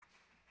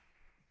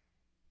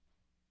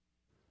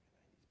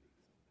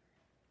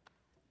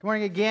Good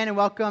morning again, and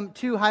welcome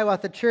to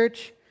Hiawatha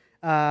Church.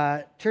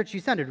 Church, you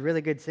sounded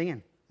really good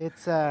singing.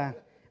 It's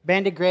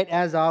banded great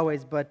as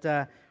always, but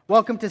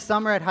welcome to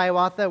summer at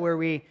Hiawatha, where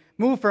we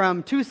move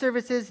from 2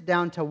 services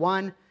down to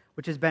 1,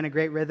 which has been a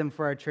great rhythm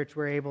for our church.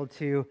 We're able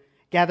to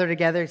gather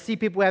together, see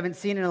people we haven't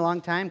seen in a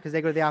long time because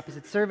they go to the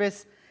opposite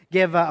service,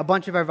 give a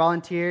bunch of our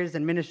volunteers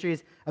and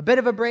ministries a bit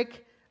of a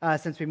break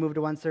since we moved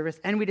to 1 service,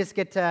 and we just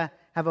get to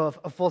have a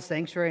full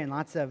sanctuary and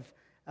lots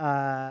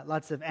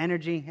of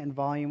energy and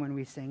volume when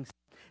we sing.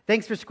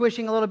 Thanks for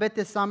squishing a little bit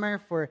this summer,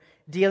 for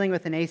dealing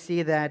with an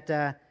AC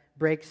that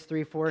breaks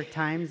 3-4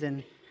 times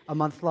in a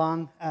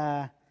month-long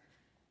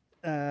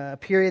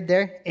period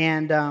there.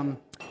 And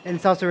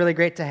it's also really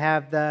great to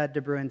have the De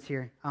Bruins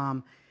here.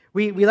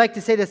 We like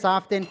to say this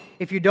often.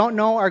 If you don't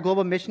know our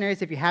global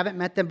missionaries, if you haven't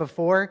met them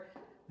before,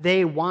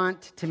 they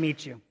want to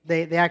meet you.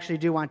 They actually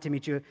do want to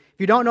meet you. If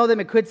you don't know them,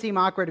 it could seem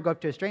awkward to go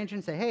up to a stranger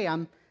and say, "Hey,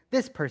 I'm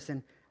this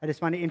person. I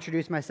just want to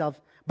introduce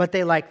myself." But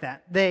they like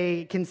that.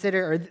 They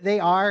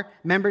are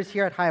members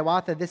here at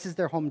Hiawatha. This is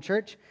their home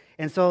church.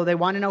 And so they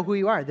want to know who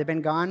you are. They've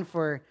been gone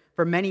for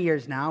many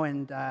years now.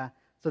 And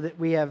so that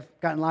we have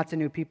gotten lots of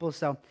new people.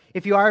 So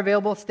if you are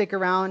available, stick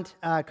around.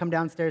 Come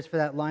downstairs for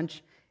that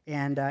lunch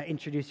and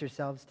introduce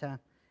yourselves to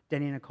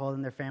Denny and Nicole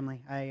and their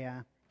family. I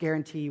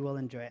guarantee you will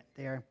enjoy it.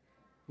 They are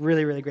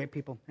really, really great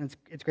people. And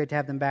it's great to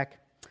have them back.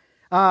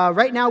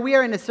 Right now we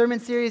are in a sermon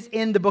series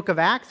in the book of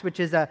Acts, which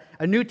is a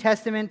New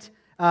Testament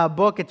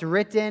book. It's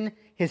written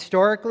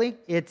historically.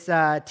 It's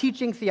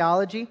teaching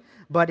theology,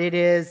 but it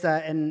is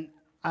an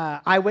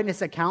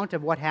eyewitness account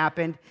of what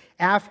happened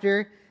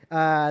after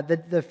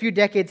the few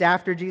decades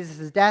after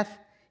Jesus' death,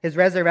 his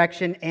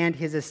resurrection, and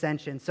his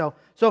ascension.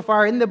 So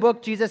far in the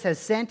book, Jesus has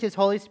sent his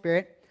Holy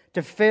Spirit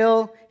to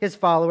fill his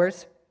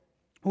followers,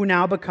 who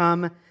now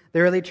become the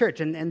early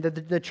church. And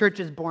the church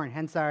is born,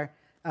 hence our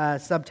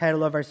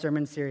subtitle of our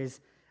sermon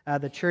series,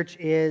 The Church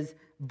is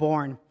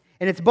Born.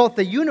 And it's both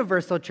the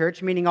universal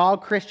church, meaning all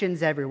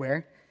Christians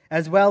everywhere,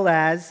 as well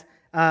as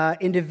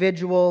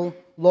individual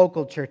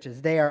local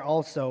churches. They are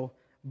also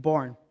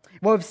born.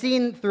 What we've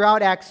seen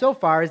throughout Acts so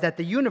far is that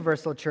the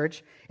universal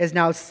church is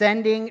now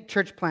sending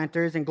church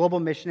planters and global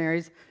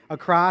missionaries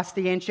across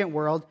the ancient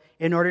world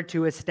in order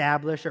to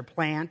establish or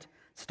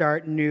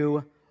start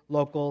new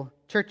local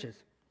churches.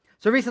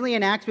 So recently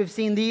in Acts, we've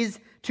seen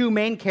these two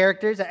main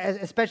characters,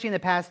 especially in the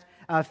past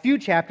few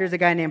chapters, a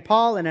guy named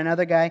Paul and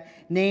another guy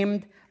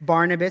named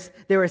Barnabas.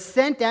 They were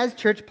sent as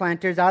church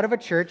planters out of a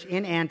church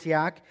in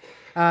Antioch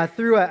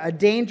through a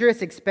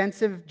dangerous,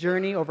 expensive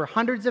journey over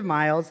hundreds of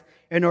miles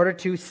in order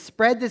to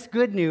spread this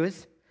good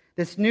news,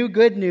 this new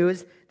good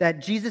news that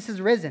Jesus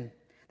is risen,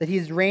 that he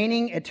is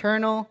reigning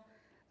eternally.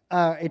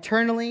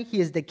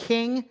 He is the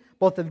King,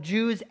 both of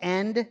Jews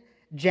and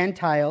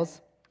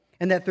Gentiles,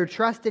 and that through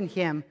trust in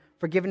him,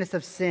 forgiveness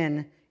of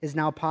sin is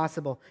now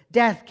possible.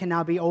 Death can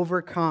now be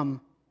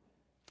overcome,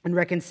 and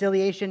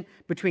reconciliation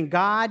between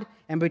God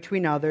and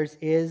between others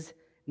is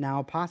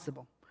now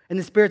possible. And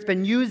the Spirit's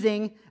been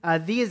using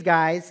these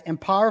guys in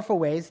powerful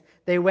ways.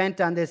 They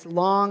went on this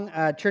long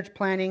church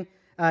planting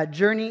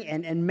journey,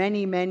 and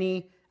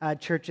many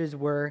churches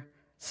were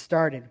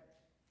started.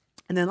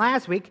 And then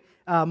last week,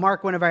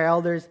 Mark, one of our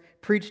elders,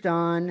 preached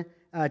on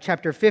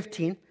chapter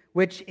 15,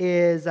 which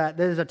is,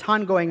 there's a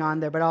ton going on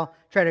there, but I'll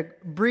try to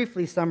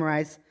briefly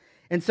summarize.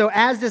 And so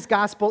as this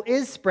gospel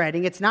is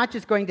spreading, it's not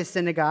just going to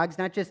synagogues,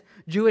 not just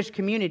Jewish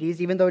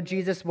communities, even though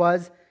Jesus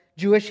was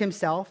Jewish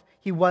himself.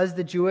 He was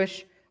the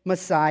Jewish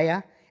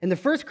Messiah. And the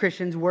first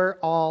Christians were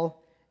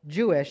all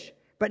Jewish.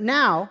 But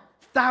now,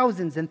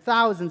 thousands and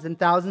thousands and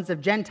thousands of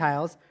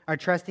Gentiles are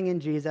trusting in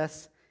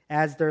Jesus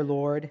as their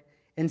Lord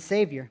and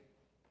Savior.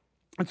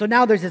 And so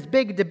now there's this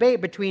big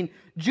debate between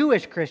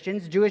Jewish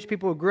Christians, Jewish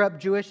people who grew up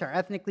Jewish, are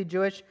ethnically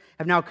Jewish,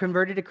 have now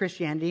converted to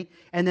Christianity,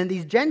 and then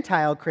these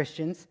Gentile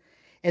Christians.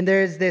 And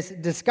there's this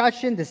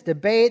discussion, this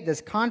debate,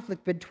 this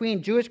conflict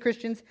between Jewish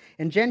Christians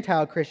and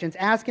Gentile Christians,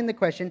 asking the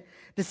question,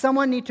 does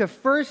someone need to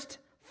first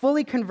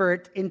fully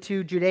convert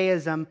into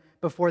Judaism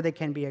before they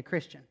can be a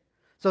Christian?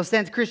 So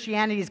since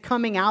Christianity is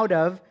coming out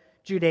of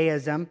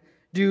Judaism,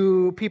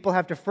 do people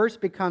have to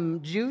first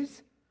become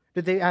Jews?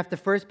 Do they have to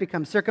first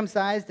become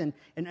circumcised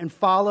and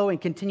follow and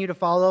continue to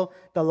follow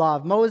the law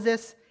of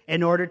Moses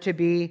in order to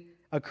be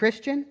a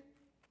Christian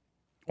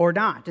or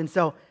not? And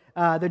so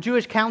the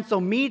Jewish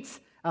council meets.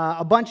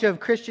 A bunch of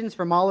Christians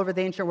from all over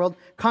the ancient world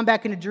come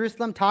back into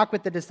Jerusalem, talk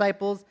with the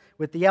disciples,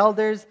 with the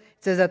elders.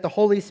 It says that the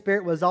Holy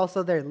Spirit was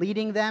also there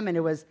leading them, and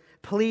it was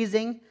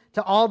pleasing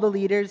to all the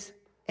leaders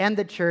and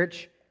the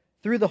church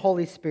through the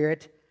Holy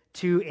Spirit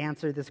to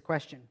answer this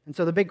question. And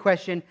so the big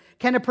question,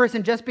 can a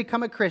person just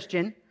become a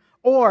Christian,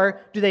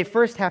 or do they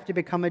first have to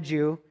become a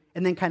Jew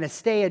and then kind of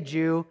stay a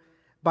Jew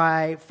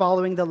by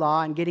following the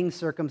law and getting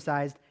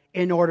circumcised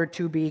in order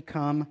to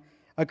become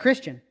a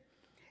Christian?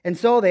 And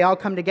so they all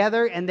come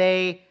together, and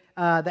the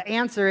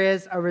answer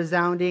is a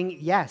resounding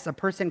yes. A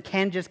person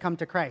can just come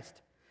to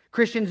Christ.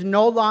 Christians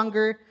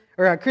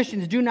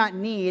do not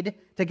need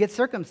to get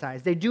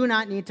circumcised. They do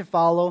not need to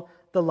follow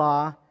the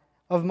law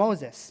of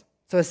Moses.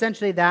 So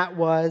essentially that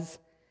was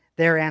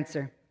their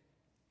answer.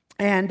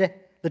 And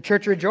the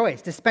church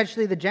rejoiced,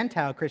 especially the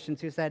Gentile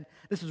Christians who said,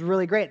 this is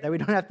really great, that we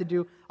don't have to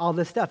do all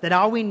this stuff, that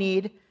all we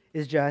need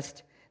is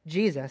just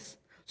Jesus.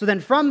 So then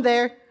from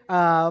there,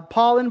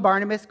 Paul and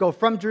Barnabas go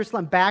from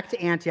Jerusalem back to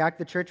Antioch,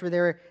 the church where they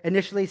were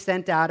initially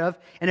sent out of,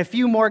 and a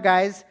few more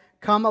guys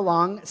come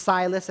along.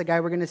 Silas, a guy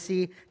we're going to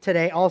see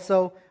today,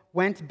 also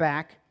went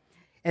back.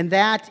 And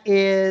that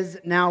is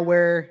now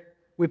where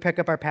we pick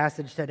up our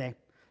passage today.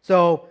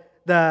 So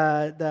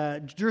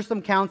the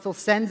Jerusalem Council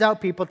sends out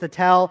people to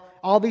tell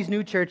all these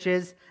new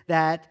churches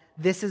that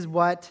this is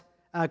what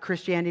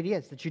Christianity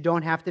is, that you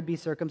don't have to be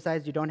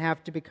circumcised, you don't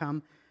have to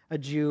become a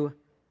Jew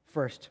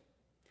first.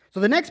 So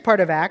the next part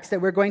of Acts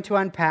that we're going to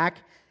unpack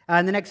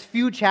in the next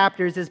few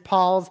chapters is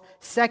Paul's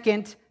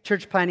second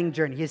church planting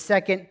journey, his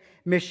second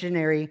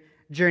missionary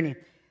journey.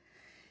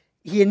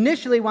 He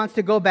initially wants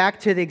to go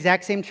back to the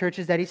exact same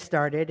churches that he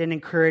started and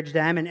encourage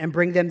them and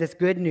bring them this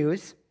good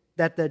news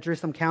that the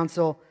Jerusalem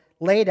Council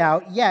laid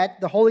out, yet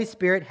the Holy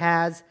Spirit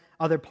has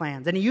other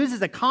plans. And he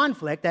uses a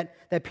conflict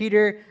that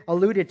Peter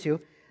alluded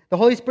to. The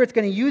Holy Spirit's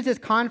going to use this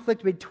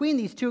conflict between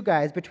these two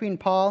guys, between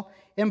Paul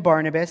and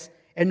Barnabas,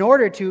 in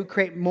order to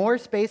create more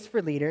space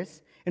for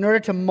leaders, in order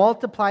to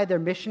multiply their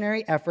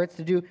missionary efforts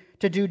to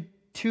do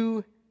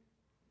two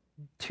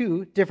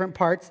different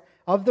parts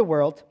of the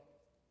world.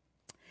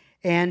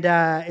 And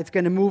it's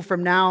going to move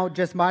from now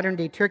just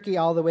modern-day Turkey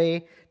all the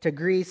way to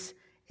Greece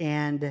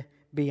and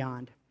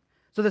beyond.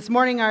 So this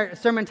morning our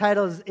sermon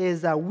title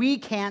is We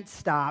Can't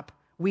Stop,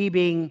 we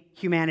being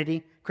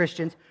humanity,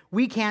 Christians,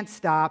 we can't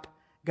stop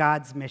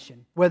God's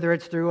mission, whether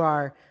it's through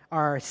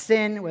our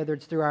sin, whether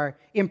it's through our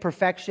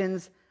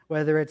imperfections,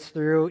 whether it's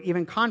through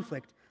even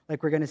conflict,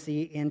 like we're going to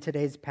see in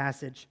today's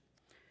passage.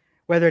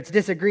 Whether it's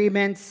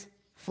disagreements,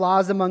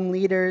 flaws among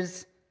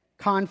leaders,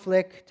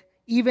 conflict,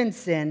 even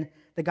sin,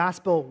 the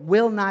gospel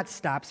will not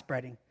stop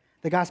spreading.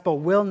 The gospel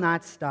will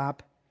not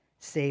stop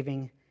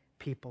saving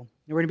people.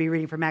 And we're going to be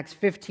reading from Acts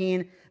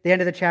 15, the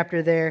end of the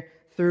chapter there,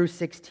 through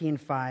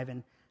 16:5.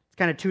 And it's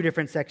kind of two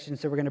different sections,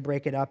 so we're going to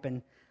break it up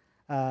and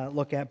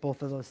look at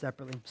both of those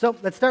separately. So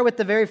let's start with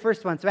the very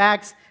first one. So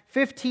Acts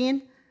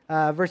 15,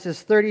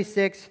 verses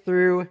 36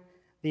 through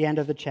the end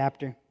of the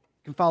chapter. You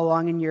can follow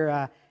along in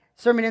your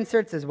sermon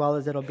inserts as well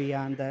as it'll be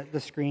on the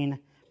screen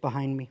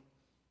behind me.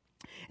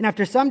 And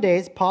after some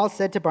days, Paul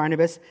said to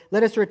Barnabas,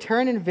 "Let us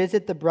return and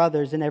visit the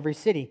brothers in every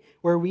city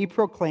where we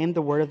proclaim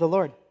the word of the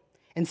Lord,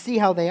 and see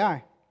how they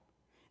are."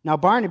 Now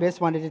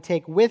Barnabas wanted to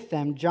take with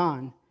them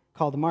John,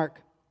 called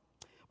Mark.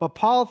 But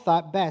Paul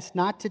thought best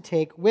not to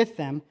take with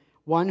them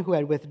one who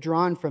had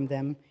withdrawn from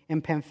them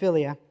in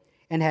Pamphylia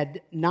and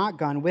had not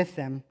gone with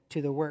them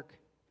to the work.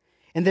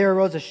 And there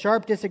arose a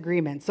sharp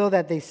disagreement, so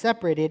that they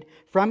separated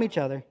from each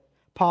other.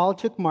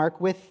 Barnabas took Mark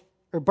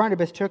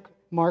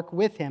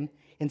with him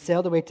and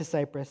sailed away to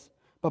Cyprus.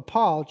 But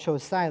Paul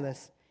chose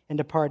Silas and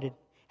departed,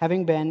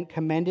 having been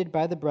commended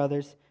by the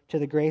brothers to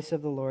the grace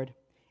of the Lord.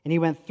 And he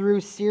went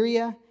through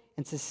Syria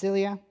and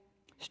Cilicia,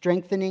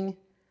 strengthening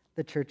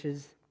the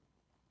churches.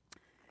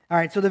 All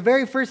right, so the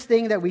very first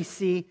thing that we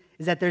see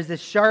is that there's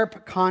this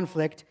sharp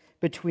conflict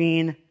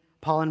between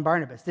Paul and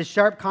Barnabas, this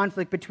sharp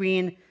conflict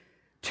between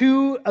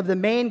two of the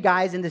main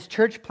guys in this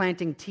church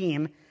planting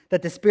team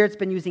that the Spirit's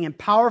been using in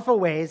powerful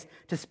ways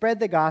to spread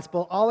the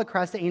gospel all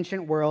across the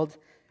ancient world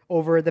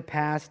over the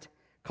past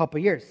couple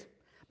years.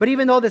 But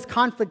even though this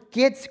conflict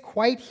gets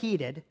quite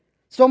heated,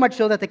 so much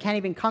so that they can't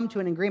even come to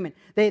an agreement,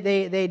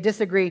 they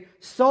disagree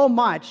so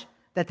much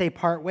that they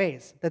part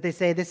ways, that they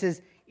say this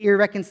is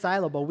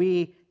irreconcilable.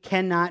 We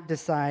cannot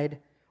decide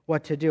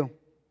what to do.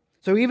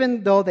 So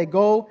even though they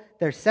go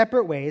their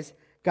separate ways,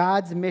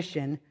 God's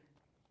mission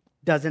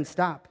doesn't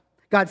stop.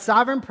 God's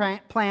sovereign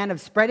plan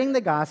of spreading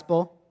the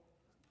gospel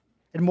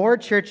and more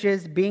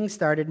churches being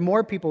started,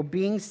 more people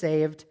being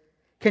saved,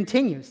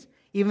 continues,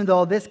 even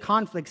though this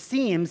conflict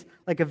seems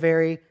like a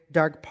very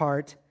dark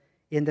part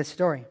in this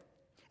story.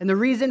 And the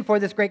reason for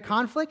this great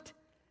conflict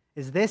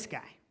is this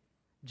guy,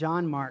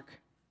 John Mark.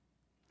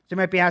 So you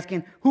might be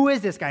asking, who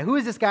is this guy? Who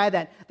is this guy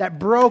that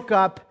broke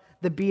up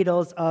the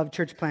Beatles of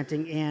church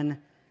planting in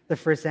the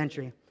first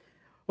century?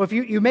 Well, if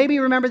you maybe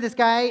remember this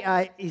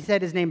guy, he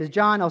said his name is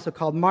John, also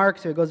called Mark,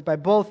 so he goes by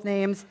both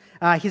names.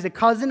 He's a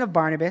cousin of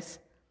Barnabas.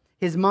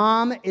 His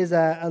mom is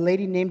a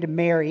lady named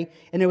Mary,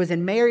 and it was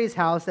in Mary's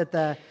house that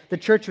the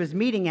church was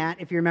meeting at,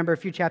 if you remember a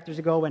few chapters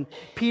ago when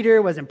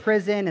Peter was in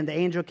prison and the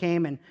angel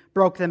came and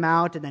broke them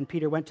out, and then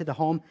Peter went to the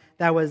home.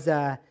 That was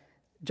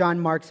John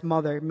Mark's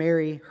mother,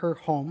 Mary, her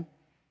home.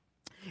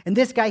 And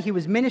this guy, he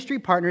was ministry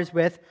partners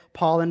with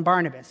Paul and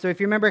Barnabas. So if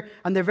you remember,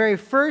 on their very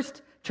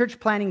first church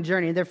planting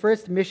journey, their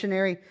first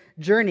missionary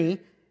journey,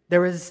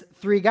 there was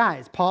three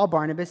guys, Paul,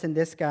 Barnabas, and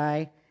this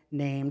guy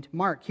named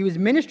Mark. He was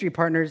ministry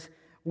partners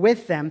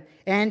with them,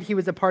 and he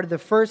was a part of the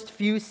first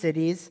few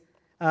cities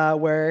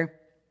where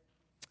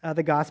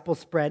the gospel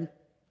spread.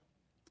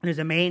 And is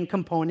a main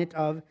component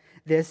of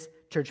this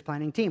church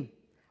planting team.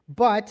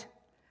 But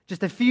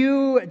just a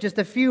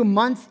few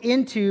months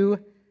into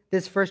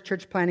this first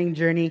church planting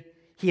journey,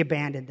 he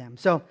abandoned them.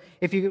 So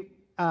if you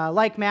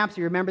like maps,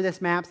 you remember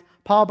this maps,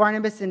 Paul,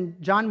 Barnabas, and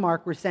John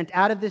Mark were sent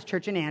out of this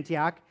church in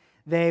Antioch.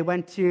 They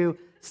went to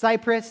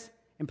Cyprus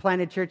and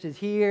planted churches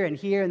here,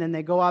 and then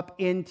they go up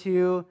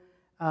into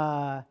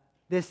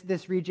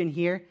this region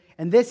here.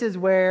 And this is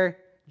where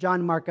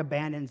John Mark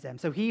abandons them.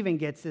 So he even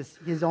gets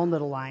his own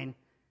little line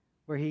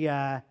where he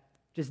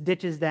just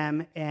ditches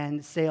them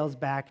and sails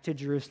back to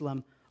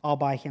Jerusalem all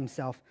by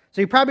himself.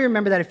 So you probably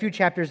remember that a few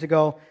chapters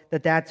ago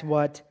that's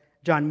what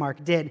John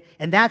Mark did.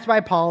 And that's why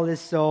Paul is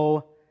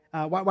so,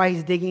 why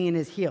he's digging in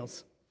his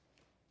heels.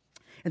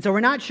 And so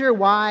we're not sure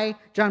why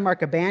John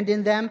Mark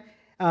abandoned them.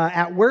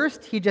 At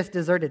worst, he just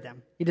deserted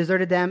them. He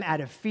deserted them out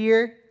of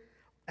fear,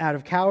 out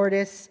of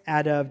cowardice,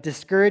 out of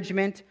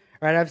discouragement,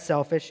 or out of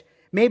selfish.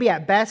 Maybe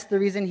at best, the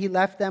reason he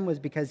left them was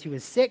because he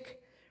was sick,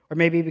 or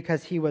maybe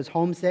because he was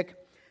homesick.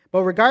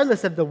 But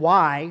regardless of the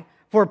why,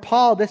 for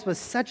Paul, this was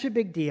such a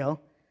big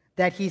deal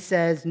that he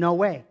says, no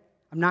way.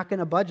 I'm not going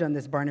to budge on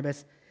this,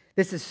 Barnabas.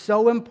 This is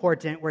so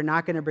important, we're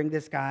not going to bring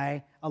this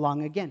guy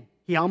along again.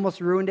 He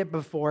almost ruined it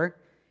before.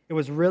 It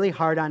was really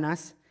hard on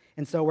us,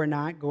 and so we're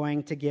not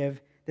going to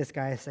give this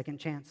guy a second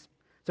chance.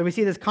 So we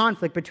see this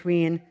conflict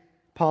between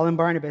Paul and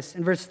Barnabas.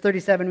 In verse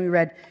 37 we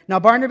read, "Now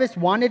Barnabas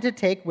wanted to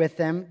take with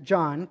them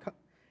John,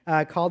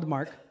 called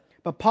Mark,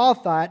 but Paul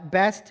thought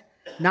best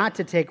not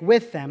to take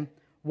with them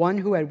one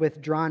who had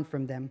withdrawn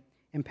from them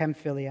in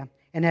Pamphylia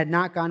and had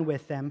not gone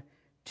with them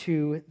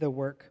to the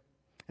work.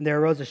 And there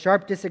arose a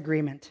sharp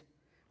disagreement,"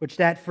 which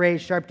that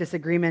phrase, sharp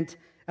disagreement,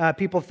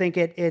 people think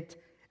it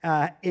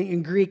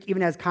in Greek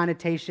even has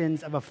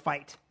connotations of a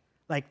fight.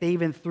 Like they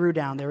even threw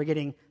down. They were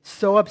getting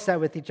so upset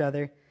with each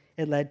other,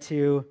 it led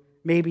to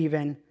maybe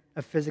even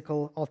a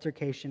physical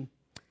altercation,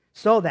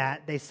 so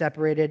that they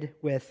separated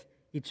with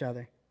each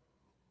other.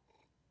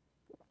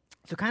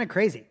 So kind of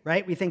crazy,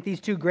 right? We think these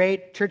two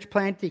great church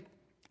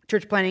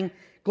planting,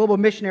 global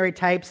missionary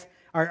types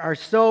are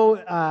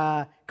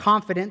so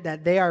confident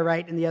that they are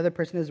right and the other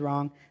person is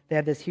wrong. They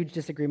have this huge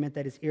disagreement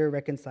that is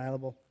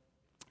irreconcilable.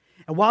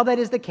 And while that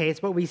is the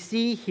case, what we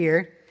see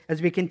here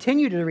as we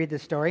continue to read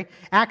this story,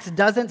 Acts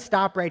doesn't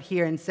stop right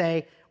here and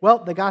say, well,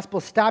 the gospel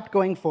stopped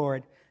going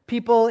forward.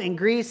 People in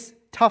Greece,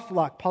 tough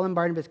luck. Paul and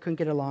Barnabas couldn't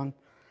get along.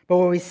 But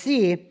what we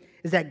see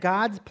is that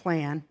God's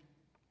plan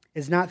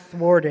is not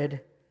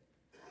thwarted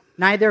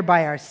neither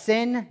by our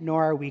sin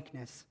nor our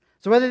weakness.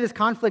 So whether this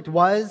conflict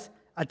was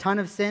a ton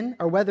of sin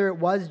or whether it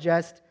was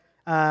just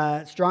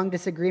strong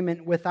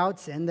disagreement without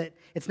sin, that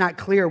it's not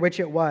clear which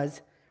it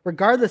was,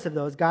 regardless of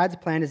those, God's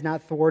plan is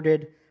not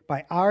thwarted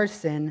by our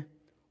sin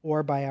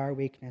or by our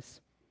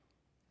weakness.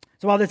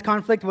 So while this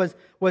conflict was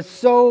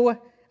so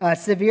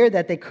severe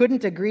that they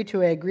couldn't agree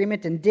to an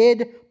agreement and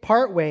did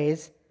part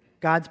ways,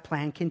 God's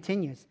plan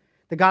continues.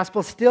 The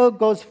gospel still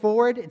goes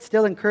forward. It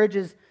still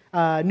encourages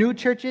new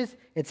churches.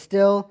 It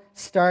still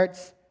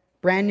starts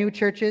brand new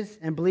churches,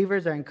 and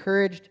believers are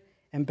encouraged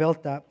and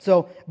built up.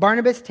 So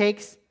Barnabas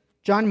takes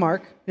John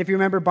Mark. If you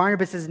remember,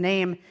 Barnabas'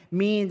 name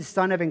means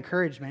son of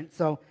encouragement.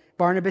 So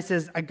Barnabas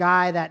is a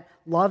guy that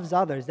loves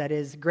others, that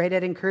is great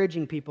at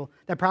encouraging people,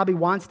 that probably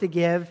wants to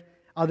give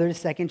others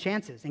second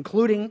chances,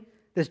 including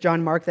this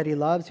John Mark that he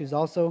loves, who's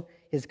also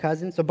his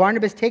cousin. So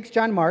Barnabas takes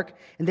John Mark,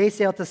 and they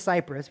sail to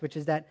Cyprus, which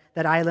is that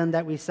island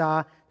that we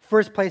saw,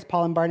 first place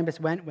Paul and Barnabas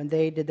went when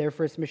they did their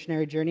first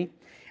missionary journey.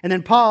 And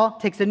then Paul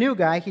takes a new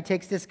guy. He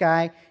takes this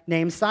guy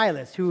named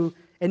Silas, who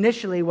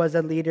initially was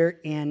a leader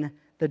in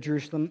the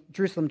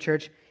Jerusalem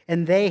church,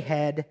 and they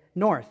head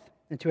north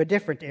into a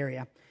different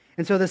area.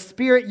 And so the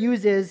Spirit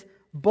uses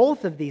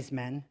both of these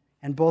men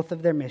and both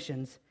of their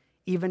missions,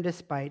 even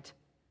despite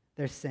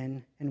their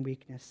sin and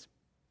weakness.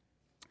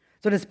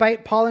 So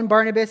despite Paul and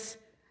Barnabas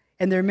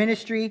and their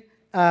ministry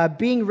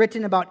being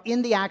written about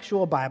in the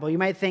actual Bible, you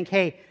might think,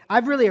 hey,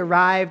 I've really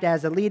arrived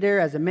as a leader,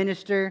 as a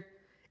minister,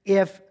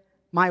 if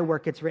my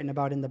work gets written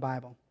about in the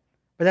Bible.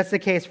 But that's the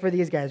case for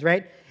these guys,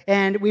 right?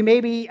 And we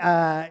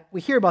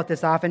hear about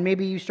this often.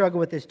 Maybe you struggle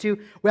with this too.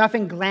 We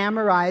often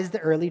glamorize the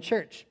early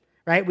church,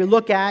 right? We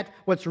look at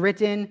what's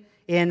written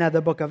in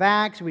the book of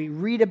Acts. We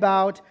read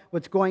about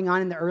what's going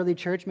on in the early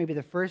church, maybe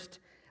the first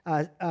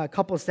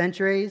couple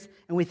centuries,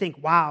 and we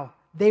think, wow,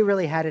 they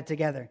really had it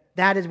together.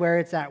 That is where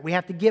it's at. We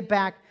have to get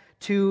back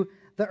to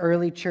the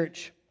early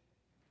church.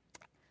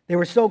 They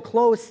were so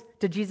close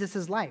to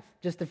Jesus' life,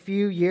 just a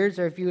few years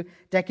or a few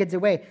decades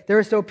away. They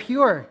were so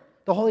pure.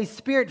 The Holy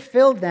Spirit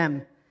filled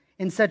them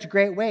in such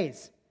great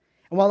ways.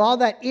 And while all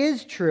that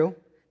is true,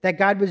 that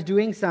God was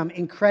doing some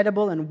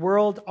incredible and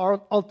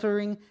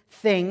world-altering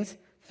things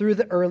through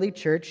the early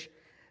church,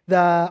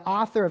 the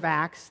author of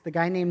Acts, the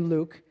guy named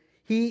Luke,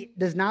 he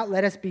does not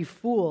let us be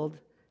fooled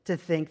to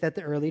think that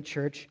the early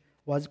church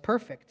was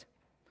perfect.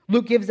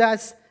 Luke gives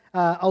us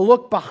a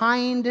look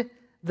behind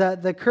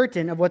the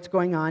curtain of what's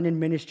going on in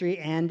ministry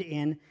and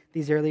in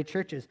these early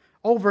churches.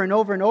 Over and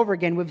over and over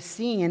again, we've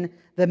seen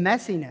the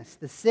messiness,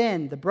 the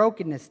sin, the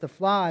brokenness, the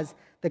flaws,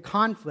 the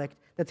conflict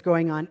that's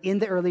going on in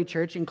the early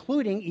church,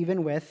 including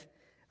even with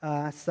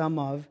some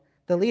of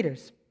the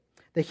leaders.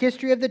 The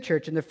history of the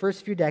church in the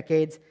first few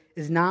decades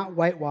is not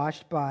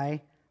whitewashed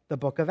by the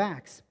book of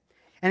Acts.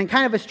 And in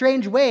kind of a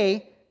strange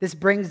way, this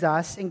brings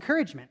us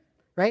encouragement.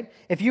 right?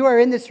 If you are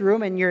in this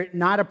room and you're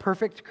not a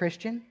perfect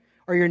Christian,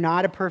 or you're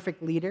not a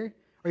perfect leader,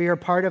 or you're a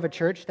part of a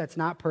church that's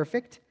not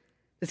perfect,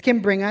 this can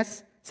bring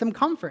us some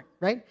comfort,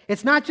 right?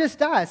 It's not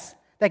just us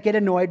that get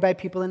annoyed by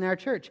people in our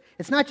church.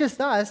 It's not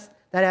just us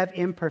that have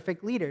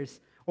imperfect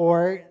leaders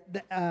or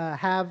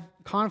have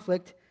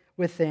conflict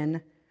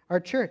within our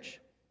church.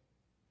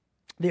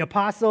 The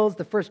apostles,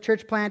 the first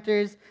church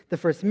planters, the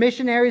first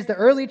missionaries, the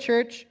early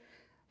church,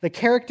 the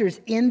characters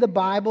in the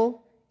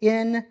Bible,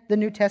 in the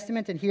New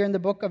Testament, and here in the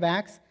book of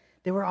Acts,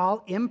 they were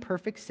all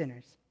imperfect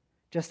sinners,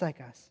 just like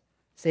us,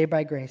 saved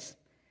by grace.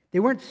 They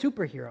weren't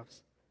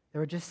superheroes. They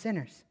were just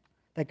sinners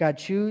that God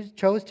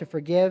chose to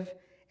forgive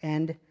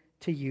and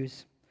to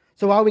use.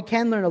 So while we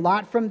can learn a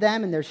lot from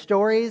them and their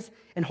stories,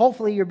 and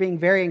hopefully you're being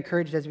very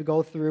encouraged as we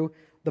go through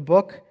the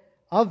book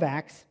of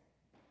Acts,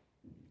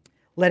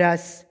 let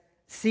us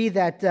see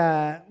that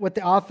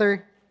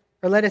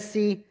let us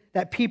see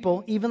that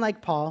people, even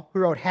like Paul, who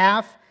wrote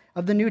half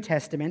of the New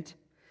Testament,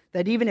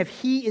 that even if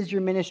he is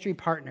your ministry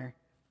partner,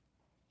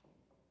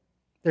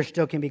 there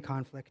still can be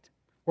conflict.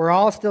 We're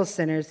all still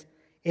sinners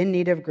in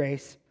need of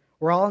grace.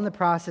 We're all in the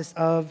process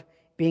of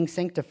being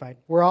sanctified.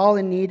 We're all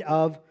in need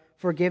of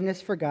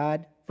forgiveness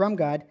from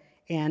God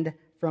and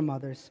from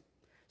others.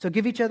 So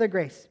give each other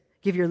grace.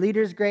 Give your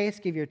leaders grace.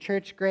 Give your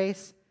church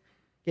grace.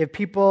 Give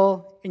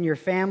people in your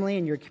family,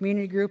 in your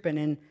community group, and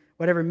in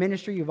whatever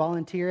ministry you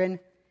volunteer in,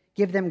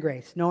 give them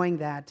grace, knowing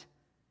that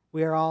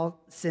we are all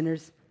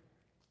sinners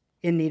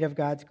in need of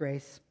God's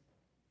grace.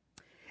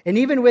 And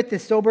even with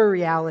this sober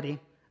reality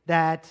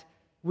that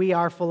we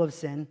are full of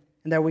sin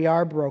and that we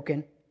are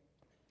broken,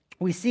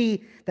 we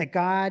see that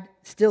God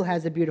still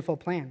has a beautiful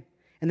plan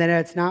and that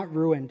it's not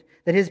ruined,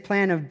 that his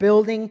plan of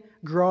building,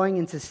 growing,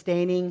 and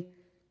sustaining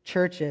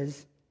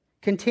churches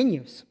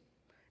continues.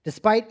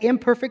 Despite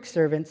imperfect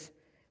servants,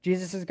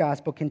 Jesus'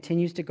 gospel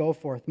continues to go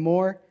forth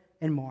more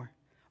and more.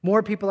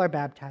 More people are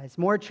baptized.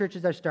 More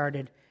churches are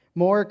started.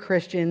 More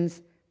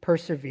Christians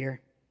persevere.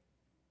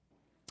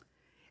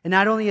 And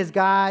not only is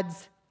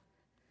God's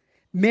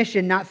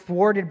mission not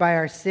thwarted by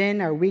our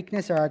sin, our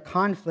weakness, or our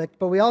conflict,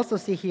 but we also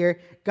see here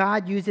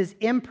God uses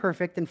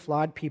imperfect and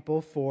flawed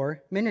people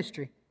for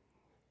ministry.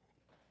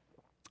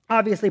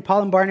 Obviously,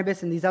 Paul and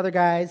Barnabas and these other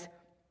guys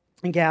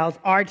and gals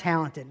are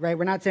talented, right?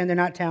 We're not saying they're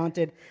not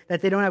talented,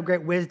 that they don't have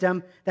great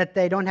wisdom, that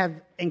they don't have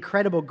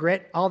incredible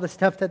grit, all the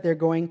stuff that they're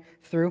going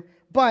through.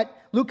 But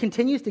Luke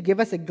continues to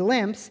give us a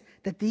glimpse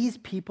that these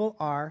people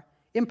are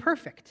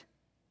imperfect,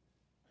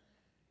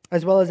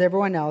 as well as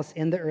everyone else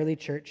in the early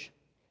church.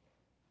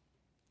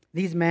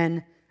 These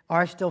men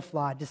are still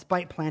flawed,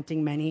 despite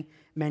planting many,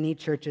 many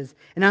churches.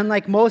 And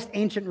unlike most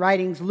ancient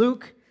writings,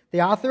 Luke,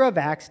 the author of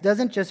Acts,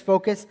 doesn't just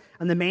focus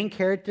on the main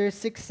character's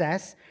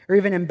success or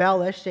even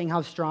embellish, saying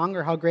how strong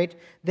or how great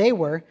they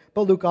were,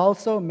 but Luke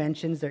also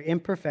mentions their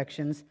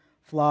imperfections,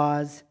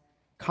 flaws,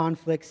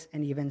 conflicts,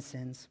 and even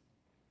sins.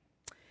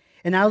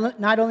 And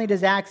not only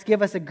does Acts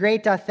give us a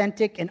great,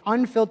 authentic, and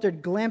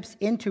unfiltered glimpse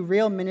into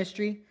real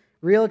ministry,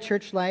 real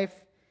church life,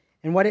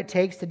 and what it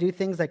takes to do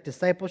things like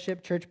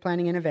discipleship, church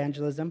planning, and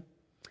evangelism,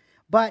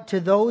 but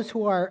to those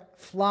who are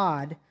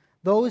flawed,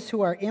 those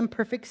who are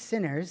imperfect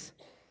sinners,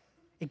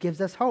 it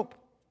gives us hope,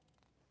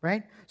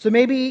 right? So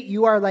maybe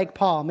you are like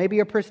Paul. Maybe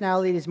your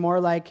personality is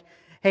more like,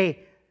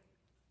 hey,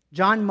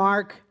 John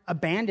Mark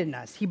abandoned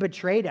us. He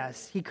betrayed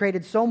us. He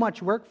created so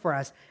much work for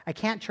us. I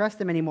can't trust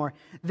him anymore.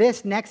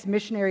 This next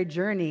missionary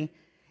journey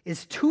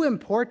is too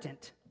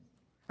important.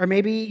 Or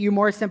maybe you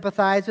more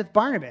sympathize with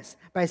Barnabas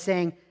by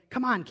saying,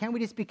 come on, can't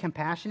we just be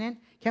compassionate?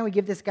 Can't we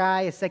give this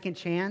guy a second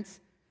chance?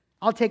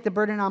 I'll take the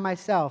burden on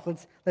myself.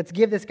 Let's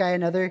give this guy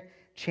another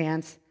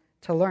chance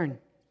to learn.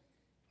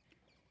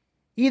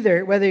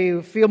 Either, whether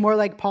you feel more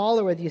like Paul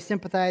or whether you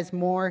sympathize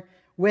more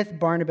with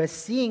Barnabas,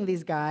 seeing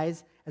these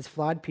guys as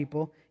flawed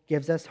people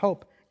gives us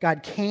hope.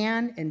 God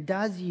can and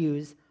does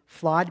use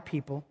flawed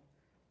people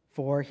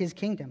for his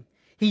kingdom.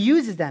 He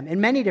uses them in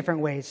many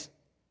different ways.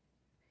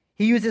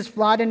 He uses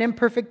flawed and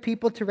imperfect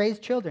people to raise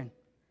children.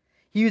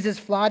 He uses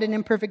flawed and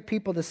imperfect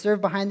people to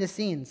serve behind the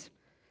scenes,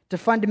 to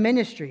fund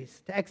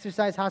ministries, to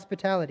exercise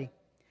hospitality.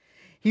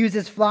 He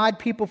uses flawed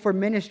people for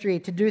ministry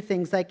to do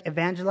things like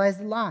evangelize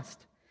the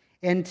lost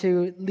and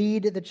to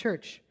lead the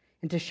church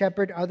and to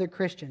shepherd other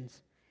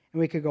Christians. And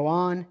we could go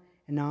on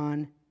and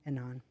on and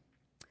on.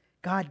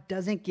 God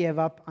doesn't give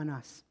up on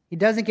us. He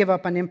doesn't give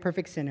up on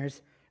imperfect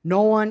sinners.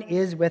 No one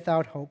is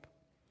without hope.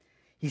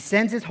 He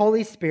sends his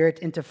Holy Spirit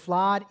into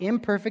flawed,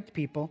 imperfect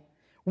people,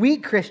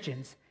 weak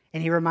Christians,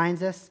 and he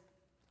reminds us,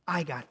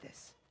 I got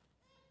this.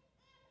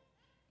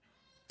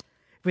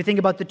 If we think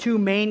about the two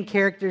main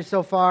characters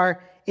so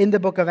far in the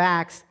book of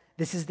Acts,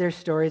 this is their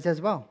stories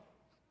as well,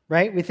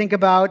 right? We think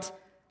about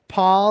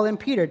Paul and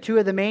Peter, two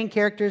of the main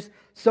characters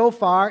so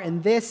far,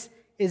 and this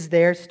is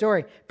their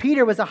story.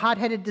 Peter was a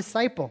hot-headed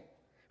disciple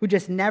who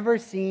just never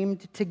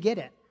seemed to get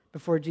it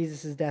before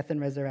Jesus' death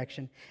and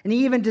resurrection. And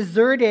he even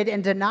deserted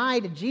and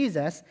denied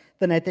Jesus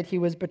the night that he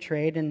was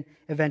betrayed and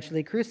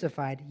eventually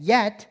crucified.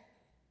 Yet,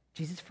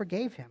 Jesus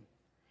forgave him,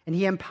 and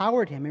he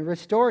empowered him and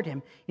restored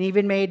him, and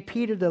even made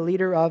Peter the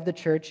leader of the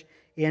church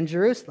in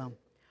Jerusalem.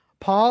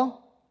 Paul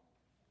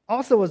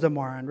also was a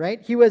moron,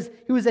 right? He was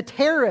a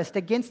terrorist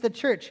against the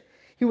church.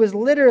 He was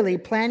literally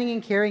planning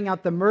and carrying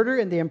out the murder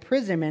and the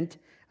imprisonment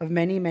of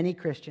many, many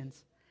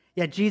Christians.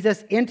 Yet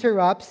Jesus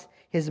interrupts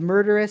his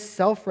murderous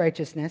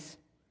self-righteousness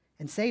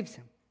and saves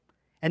him,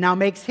 and now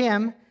makes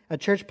him a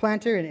church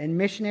planter and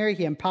missionary.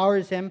 He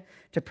empowers him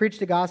to preach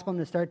the gospel and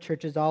to start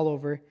churches all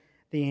over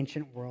the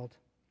ancient world.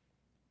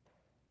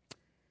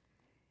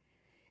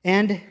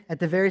 And at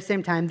the very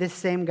same time, this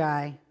same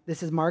guy,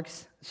 this is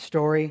Mark's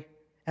story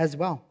as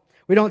well.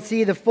 We don't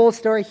see the full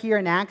story here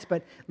in Acts,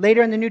 but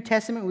later in the New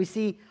Testament, we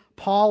see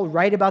Paul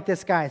write about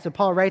this guy. So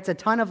Paul writes a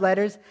ton of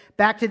letters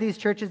back to these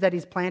churches that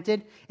he's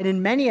planted, and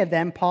in many of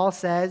them, Paul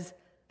says,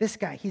 this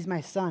guy, he's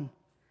my son.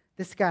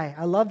 This guy,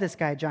 I love this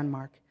guy, John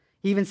Mark.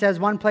 He even says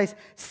one place,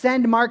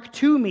 send Mark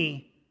to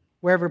me,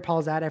 wherever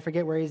Paul's at. I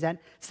forget where he's at.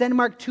 Send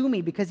Mark to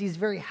me because he's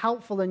very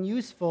helpful and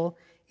useful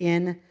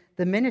in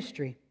the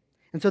ministry.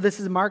 And so this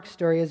is Mark's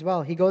story as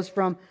well. He goes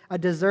from a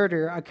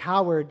deserter, a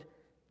coward,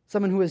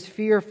 someone who is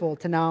fearful,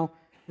 to now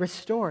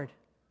restored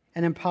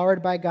and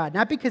empowered by God.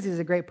 Not because he's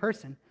a great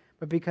person,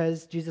 but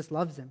because Jesus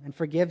loves him and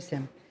forgives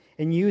him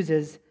and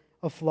uses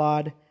a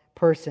flawed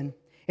person.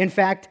 In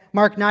fact,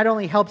 Mark not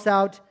only helps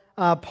out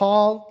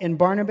Paul and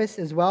Barnabas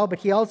as well, but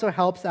he also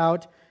helps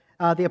out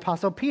the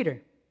Apostle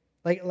Peter,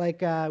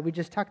 like we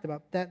just talked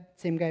about. That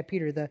same guy,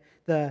 Peter,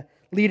 the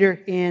leader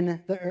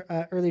in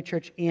the early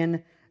church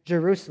in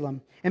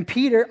Jerusalem. And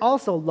Peter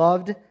also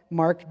loved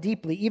Mark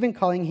deeply, even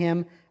calling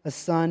him a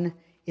son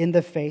in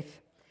the faith.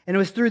 And it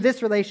was through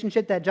this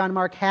relationship that John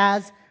Mark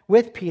has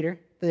with Peter,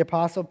 the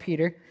Apostle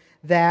Peter,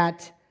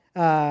 that,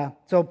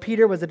 so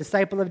Peter was a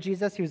disciple of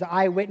Jesus. He was an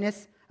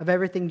eyewitness of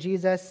everything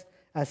Jesus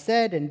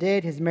said and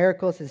did, his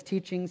miracles, his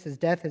teachings, his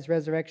death, his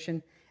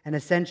resurrection, and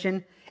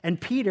ascension. And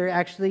Peter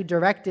actually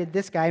directed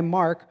this guy,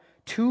 Mark,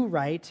 to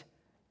write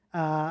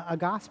a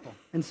gospel.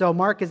 And so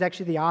Mark is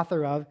actually the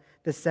author of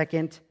the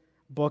second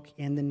book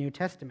in the New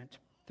Testament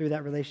through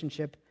that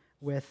relationship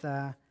with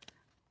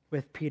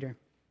Peter.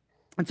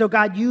 And so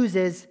God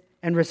uses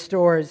and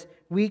restores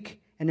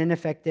weak and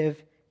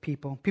ineffective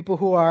people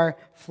who are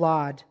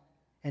flawed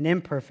and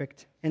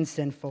imperfect and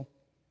sinful.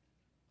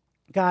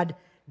 God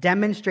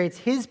demonstrates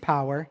his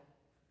power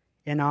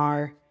in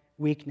our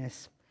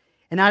weakness.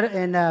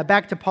 And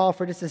back to Paul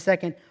for just a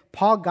second.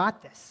 Paul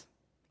got this.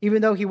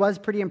 Even though he was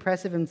pretty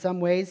impressive in some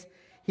ways,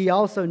 he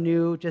also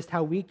knew just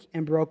how weak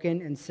and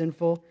broken and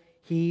sinful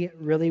he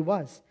really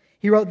was.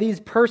 He wrote these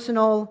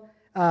personal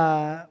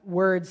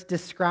words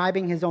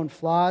describing his own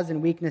flaws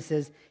and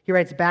weaknesses. He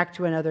writes back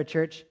to another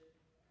church,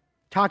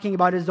 talking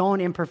about his own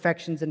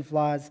imperfections and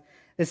flaws.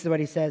 This is what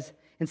he says.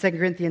 In 2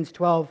 Corinthians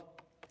 12,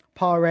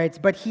 Paul writes,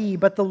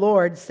 But the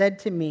Lord said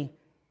to me,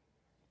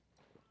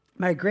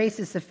 my grace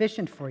is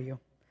sufficient for you.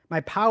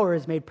 My power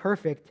is made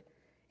perfect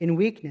in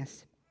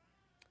weakness.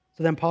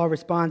 So then Paul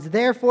responds,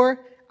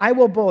 Therefore, I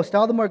will boast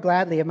all the more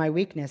gladly of my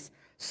weakness,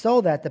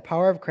 so that the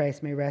power of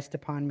Christ may rest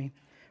upon me.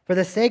 For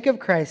the sake of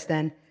Christ,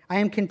 then, I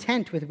am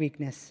content with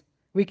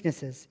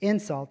weaknesses,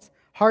 insults,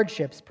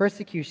 hardships,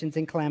 persecutions,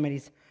 and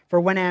calamities. For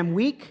when I am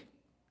weak,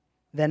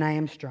 then I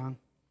am strong.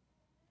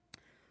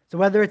 So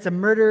whether it's a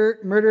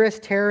murderous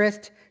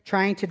terrorist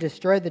trying to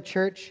destroy the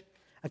church,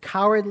 a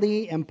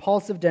cowardly,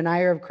 impulsive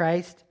denier of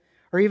Christ,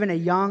 or even a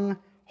young,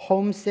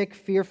 homesick,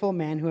 fearful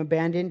man who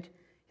abandoned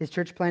his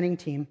church planting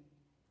team,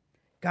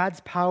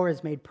 God's power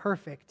is made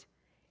perfect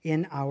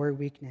in our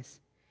weakness.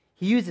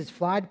 He uses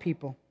flawed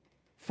people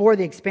for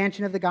the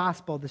expansion of the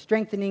gospel, the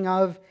strengthening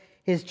of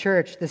his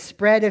church, the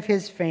spread of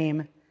his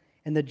fame,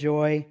 and the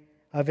joy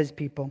of his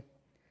people.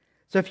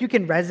 So if you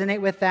can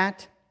resonate with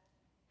that,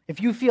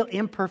 if you feel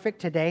imperfect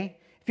today,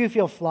 if you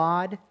feel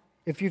flawed,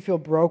 if you feel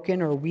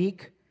broken or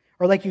weak,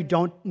 or like you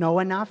don't know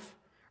enough,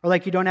 or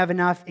like you don't have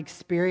enough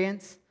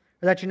experience,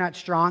 or that you're not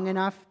strong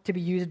enough to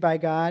be used by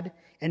God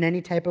in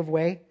any type of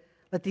way,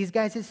 let these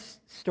guys'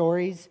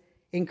 stories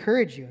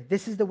encourage you.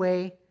 This is the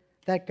way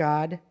that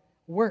God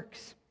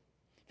works.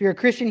 If you're a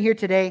Christian here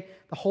today,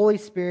 the Holy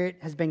Spirit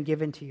has been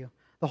given to you.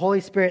 The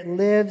Holy Spirit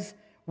lives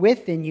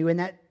within you, and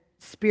that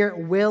Spirit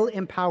will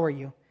empower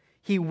you.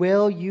 He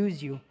will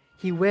use you.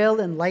 He will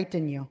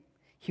enlighten you.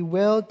 He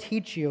will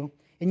teach you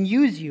and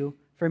use you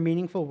for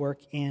meaningful work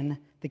in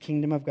the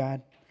kingdom of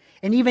God.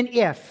 And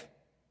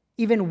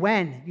even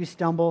when you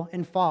stumble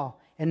and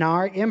fall and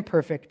are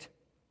imperfect,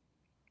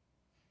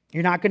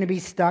 you're not going to be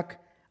stuck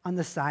on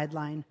the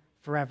sideline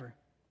forever.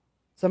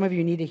 Some of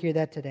you need to hear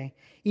that today.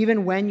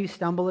 Even when you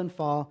stumble and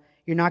fall,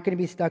 you're not going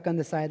to be stuck on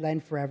the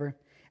sideline forever,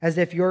 as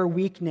if your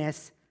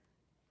weakness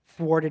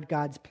thwarted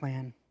God's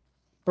plan.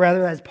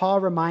 Rather, as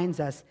Paul reminds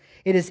us,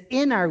 it is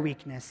in our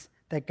weakness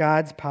that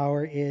God's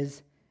power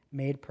is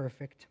made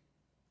perfect.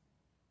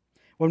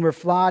 When we're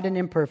flawed and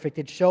imperfect,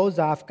 it shows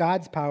off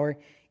God's power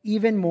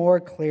even more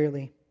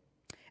clearly.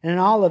 And in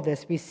all of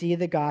this, we see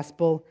the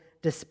gospel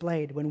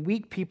displayed. When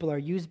weak people are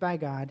used by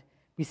God,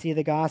 we see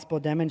the gospel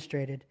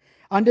demonstrated.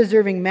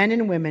 Undeserving men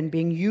and women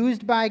being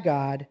used by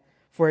God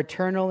for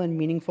eternal and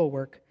meaningful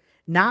work,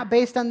 not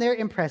based on their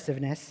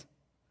impressiveness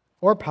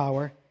or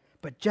power,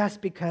 but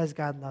just because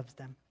God loves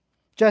them.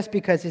 just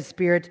because his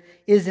Spirit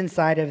is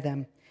inside of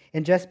them,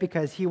 and just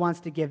because he wants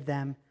to give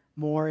them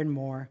more and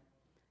more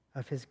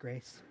of his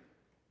grace.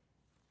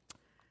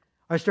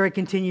 Our story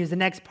continues. The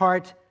next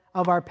part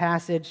of our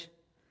passage,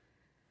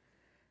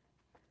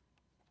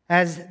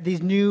 as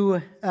these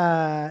new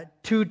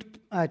two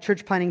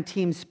church planting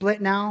teams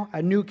split now,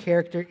 a new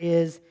character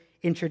is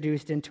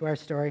introduced into our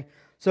story.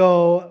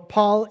 So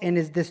Paul and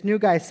this new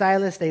guy,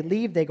 Silas, they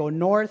leave, they go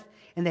north,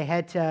 and they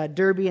head to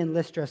Derbe and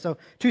Lystra. So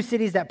two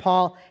cities that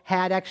Paul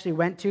had actually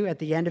went to at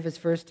the end of his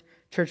first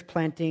church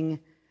planting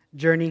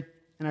journey.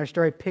 And our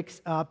story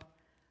picks up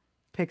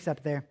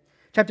there.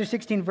 Chapter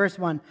 16, verse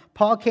 1.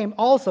 Paul came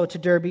also to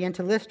Derbe and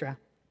to Lystra.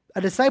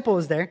 A disciple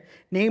was there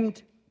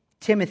named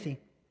Timothy,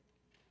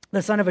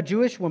 the son of a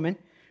Jewish woman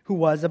who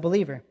was a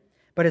believer.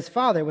 But his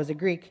father was a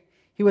Greek.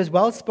 He was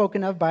well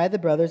spoken of by the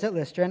brothers at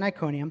Lystra and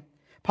Iconium.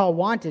 Paul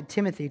wanted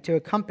Timothy to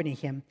accompany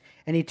him,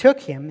 and he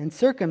took him and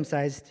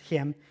circumcised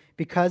him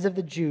because of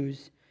the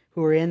Jews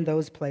who were in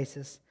those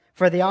places,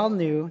 for they all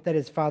knew that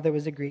his father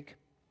was a Greek.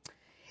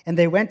 And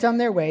they went on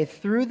their way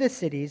through the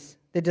cities.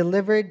 They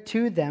delivered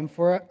to them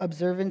for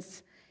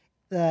observance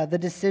the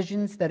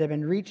decisions that had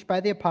been reached by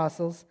the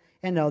apostles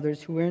and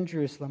elders who were in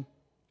Jerusalem.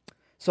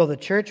 So the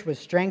church was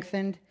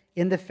strengthened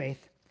in the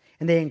faith,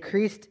 and they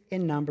increased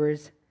in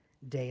numbers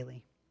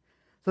daily.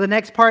 So the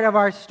next part of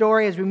our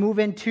story, as we move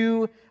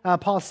into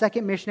Paul's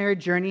second missionary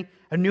journey,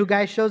 a new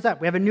guy shows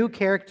up. We have a new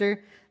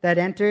character that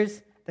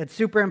enters that's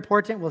super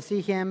important. We'll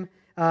see him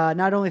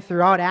not only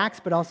throughout Acts,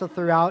 but also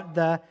throughout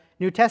the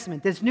New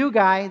Testament. This new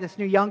guy, this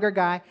new younger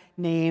guy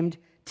named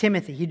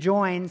Timothy. He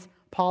joins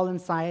Paul and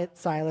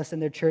Silas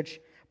and their church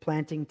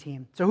planting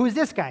team. So who's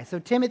this guy? So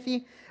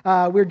Timothy,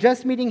 we're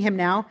just meeting him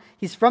now.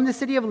 He's from the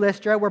city of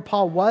Lystra, where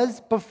Paul was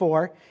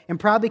before, and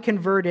probably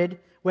converted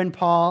when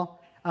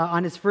Paul,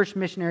 on his first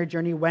missionary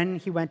journey, when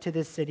he went to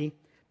this city,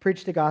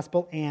 preached the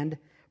gospel and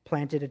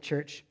planted a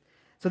church.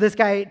 So this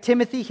guy,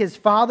 Timothy, his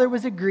father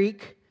was a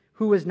Greek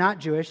who was not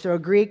Jewish, so a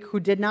Greek who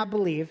did not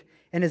believe,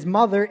 and his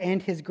mother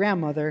and his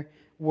grandmother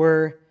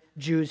were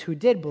Jews who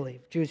did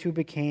believe, Jews who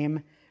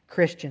became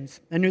Christians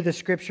and knew the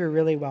scripture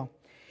really well.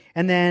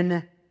 And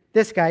then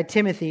this guy,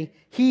 Timothy,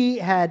 he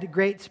had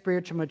great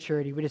spiritual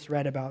maturity we just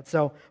read about.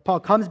 So Paul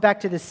comes back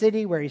to the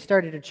city where he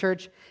started a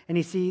church, and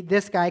you see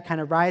this guy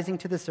kind of rising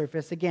to the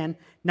surface again,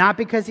 not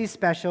because he's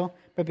special,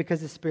 but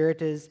because the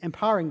Spirit is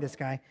empowering this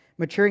guy,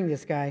 maturing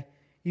this guy,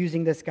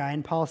 using this guy.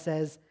 And Paul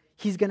says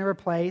he's going to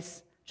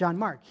replace John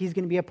Mark. He's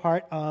going to be a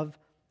part of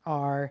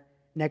our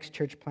next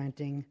church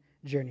planting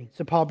journey.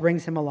 So Paul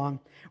brings him along.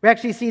 We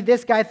actually see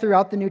this guy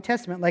throughout the New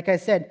Testament. Like I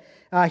said,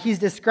 he's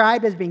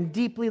described as being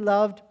deeply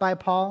loved by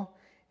Paul.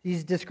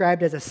 He's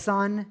described as a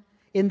son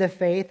in the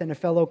faith and a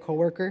fellow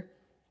co-worker.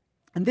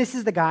 And this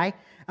is the guy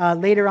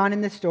later on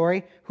in the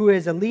story who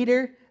is a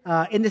leader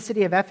in the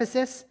city of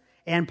Ephesus.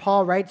 And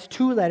Paul writes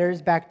 2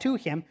 letters back to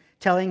him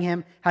telling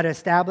him how to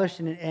establish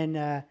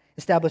and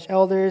establish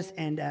elders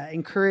and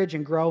encourage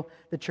and grow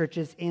the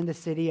churches in the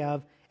city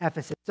of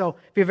Ephesus. So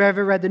if you've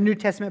ever read the New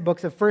Testament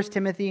books of 1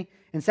 Timothy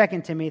and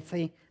 2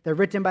 Timothy, they're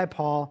written by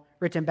Paul,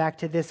 written back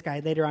to this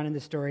guy later on in the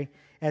story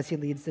as he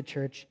leads the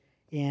church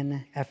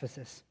in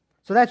Ephesus.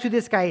 So that's who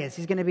this guy is.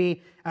 He's going to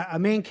be a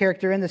main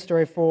character in the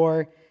story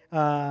for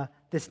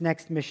this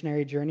next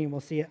missionary journey, and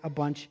we'll see a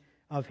bunch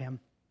of him.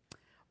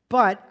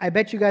 But I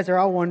bet you guys are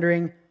all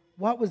wondering,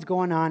 what was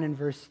going on in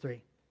verse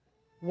 3?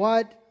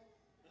 What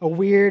a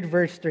weird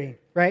verse 3,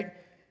 right?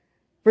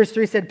 Verse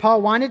 3 said,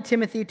 Paul wanted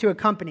Timothy to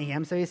accompany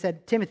him, so he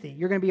said, Timothy,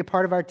 you're going to be a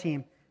part of our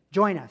team.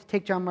 Join us.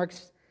 Take John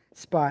Mark's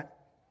spot.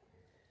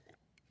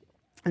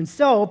 And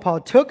so Paul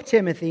took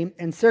Timothy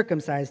and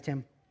circumcised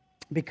him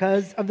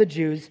because of the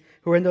Jews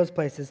who were in those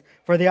places,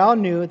 for they all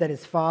knew that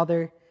his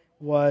father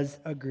was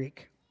a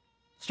Greek.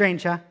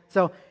 Strange, huh?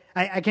 So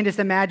I can just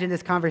imagine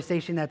this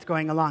conversation that's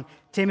going along.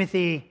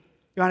 Timothy,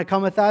 you want to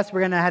come with us?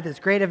 We're going to have this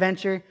great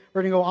adventure.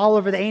 We're going to go all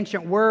over the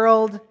ancient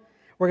world.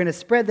 We're going to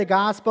spread the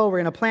gospel.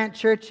 We're going to plant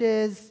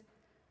churches.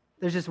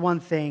 There's just one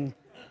thing.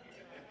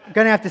 I'm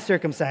going to have to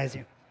circumcise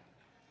you.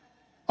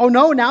 Oh,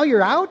 no, now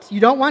you're out? You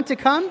don't want to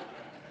come?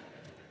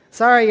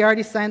 Sorry, you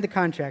already signed the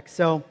contract.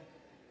 So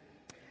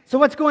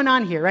what's going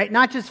on here, right?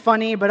 Not just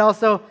funny, but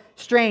also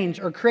strange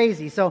or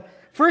crazy. So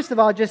first of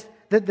all, just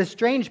the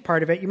strange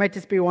part of it, you might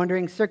just be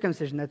wondering,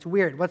 circumcision, that's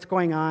weird. What's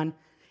going on?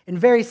 And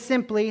very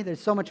simply,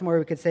 there's so much more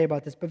we could say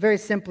about this, but very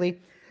simply,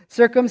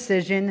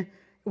 circumcision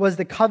was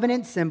the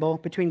covenant symbol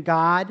between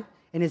God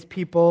and his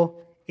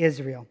people,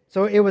 Israel.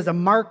 So it was a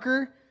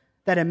marker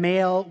that a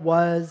male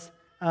was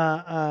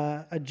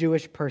a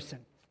Jewish person.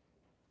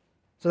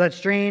 So that's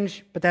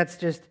strange, but that's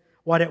just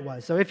what it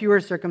was. So if you were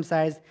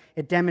circumcised,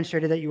 it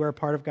demonstrated that you were a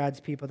part of God's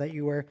people, that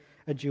you were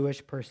a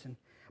Jewish person.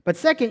 But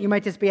second, you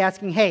might just be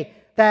asking, hey,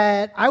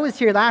 that I was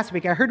here last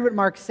week, I heard what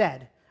Mark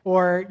said,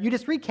 or you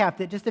just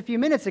recapped it just a few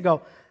minutes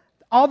ago.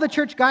 All the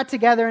church got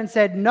together and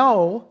said,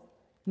 no,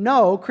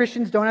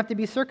 Christians don't have to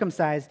be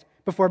circumcised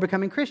before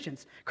becoming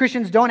Christians.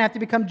 Christians don't have to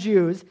become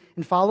Jews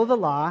and follow the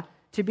law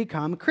to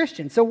become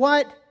Christians. So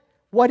what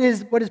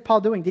is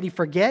Paul doing? Did he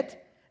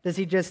forget? Does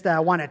he just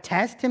want to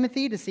test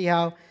Timothy to see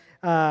how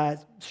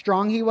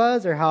strong he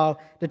was or how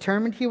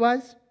determined he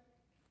was.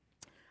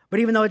 But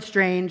even though it's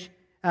strange,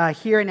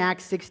 here in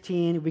Acts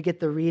 16, we get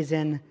the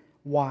reason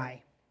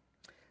why.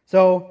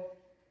 So,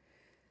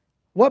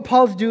 what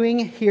Paul's doing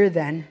here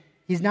then,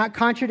 he's not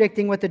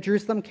contradicting what the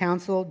Jerusalem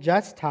Council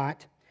just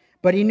taught,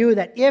 but he knew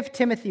that if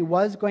Timothy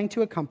was going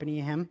to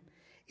accompany him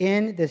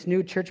in this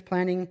new church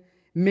planting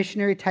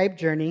missionary type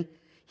journey,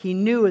 he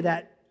knew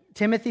that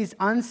Timothy's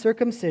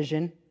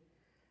uncircumcision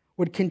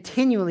would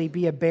continually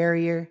be a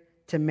barrier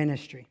to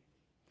ministry.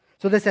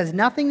 So this has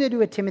nothing to do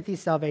with Timothy's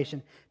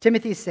salvation.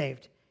 Timothy's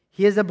saved.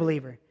 He is a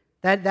believer.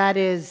 That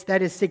is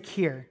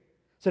secure.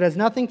 So it has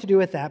nothing to do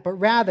with that, but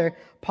rather,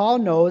 Paul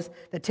knows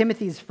that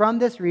Timothy's from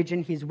this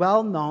region. He's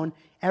well known.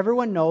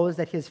 Everyone knows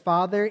that his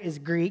father is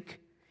Greek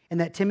and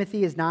that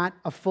Timothy is not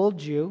a full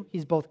Jew.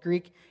 He's both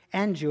Greek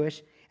and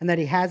Jewish, and that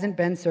he hasn't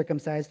been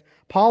circumcised.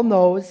 Paul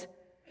knows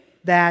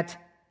that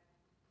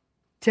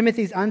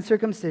Timothy's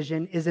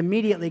uncircumcision is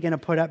immediately going to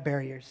put up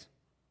barriers.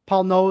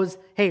 Paul knows,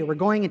 hey, we're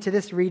going into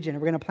this region,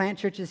 and we're going to plant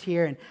churches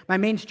here, and my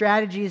main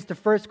strategy is to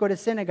first go to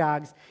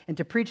synagogues and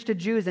to preach to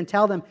Jews and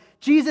tell them,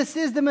 Jesus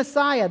is the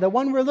Messiah, the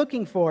one we're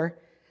looking for.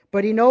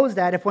 But he knows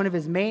that if one of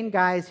his main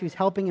guys who's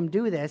helping him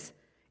do this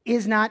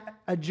is not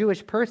a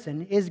Jewish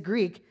person, is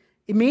Greek,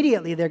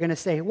 immediately they're going to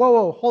say,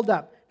 whoa, hold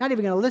up. Not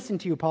even going to listen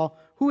to you, Paul.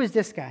 Who is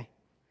this guy?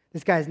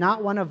 This guy is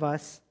not one of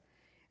us.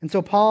 And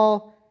so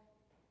Paul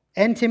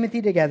and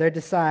Timothy together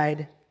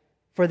decide,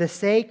 for the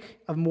sake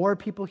of more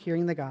people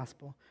hearing the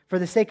gospel, for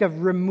the sake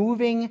of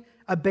removing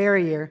a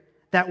barrier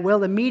that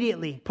will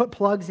immediately put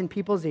plugs in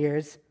people's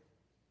ears,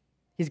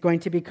 he's going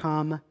to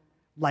become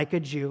like a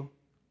Jew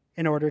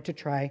in order to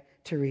try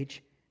to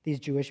reach these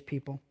Jewish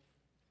people.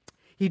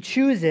 He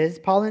chooses,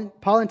 Paul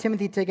and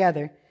Timothy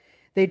together,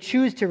 they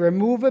choose to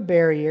remove a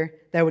barrier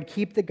that would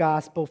keep the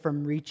gospel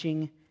from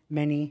reaching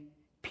many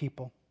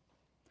people.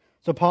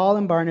 So Paul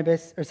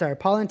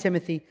and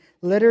Timothy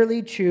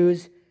literally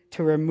choose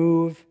to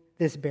remove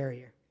this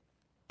barrier.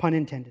 Pun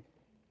intended.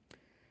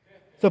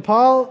 So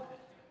Paul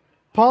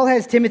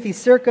has Timothy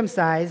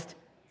circumcised.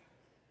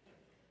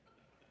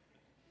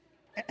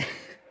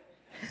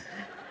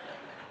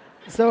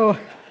 So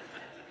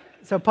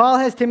Paul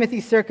has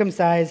Timothy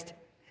circumcised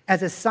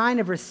as a sign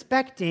of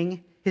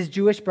respecting his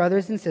Jewish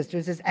brothers and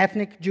sisters, his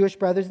ethnic Jewish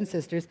brothers and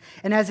sisters,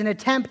 and as an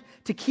attempt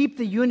to keep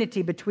the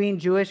unity between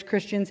Jewish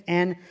Christians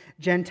and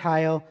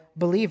Gentile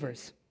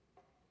believers.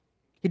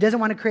 He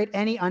doesn't want to create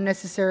any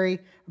unnecessary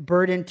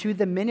burden to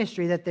the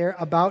ministry that they're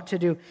about to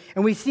do.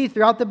 And we see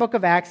throughout the book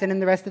of Acts and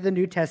in the rest of the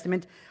New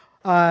Testament,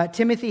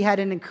 Timothy had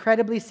an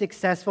incredibly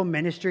successful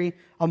ministry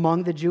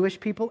among the Jewish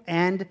people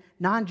and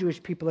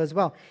non-Jewish people as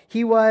well.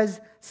 He was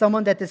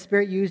someone that the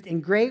Spirit used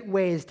in great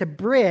ways to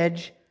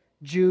bridge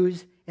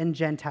Jews and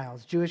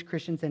Gentiles, Jewish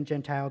Christians and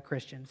Gentile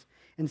Christians.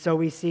 And so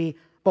we see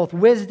both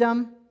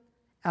wisdom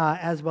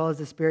as well as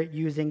the Spirit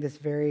using this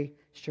very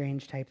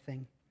strange type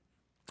thing.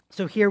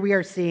 So here we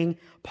are seeing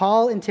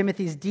Paul and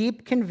Timothy's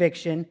deep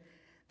conviction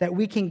that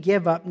we can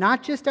give up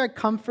not just our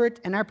comfort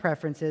and our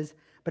preferences,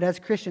 but as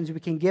Christians, we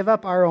can give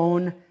up our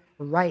own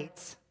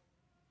rights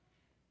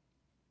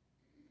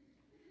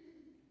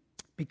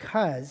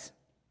because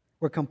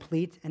we're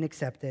complete and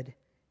accepted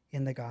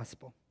in the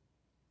gospel.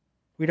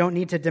 We don't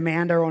need to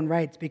demand our own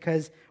rights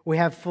because we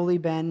have fully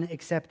been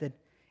accepted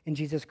in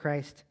Jesus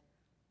Christ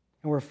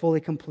and we're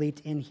fully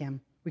complete in Him.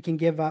 We can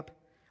give up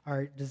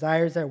our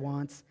desires, our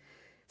wants.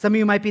 Some of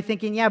you might be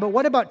thinking, yeah, but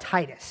what about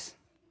Titus?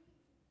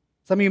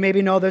 Some of you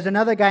maybe know there's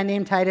another guy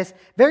named Titus.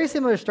 Very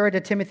similar story to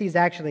Timothy's,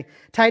 actually.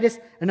 Titus,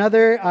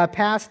 another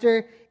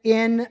pastor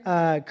in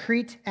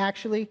Crete,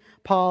 actually.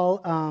 Paul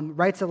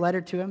writes a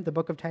letter to him, the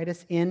book of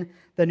Titus, in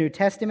the New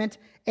Testament.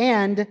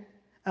 And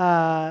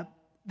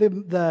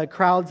the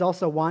crowds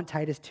also want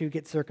Titus to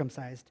get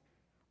circumcised.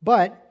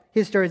 But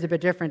his story is a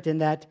bit different in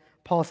that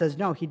Paul says,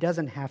 no, he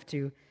doesn't have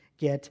to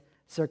get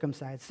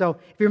circumcised. So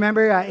if you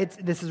remember,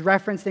 this is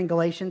referenced in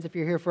Galatians. If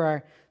you're here for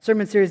our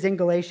sermon series in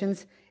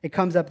Galatians, it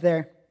comes up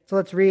there. So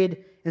let's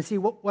read and see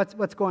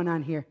what's going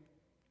on here.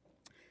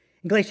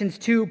 In Galatians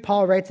 2,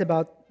 Paul writes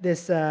about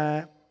this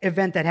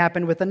event that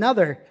happened with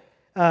another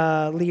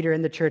leader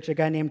in the church, a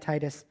guy named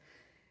Titus.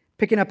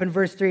 Picking up in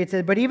verse 3, it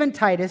says, "But even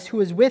Titus, who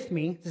was with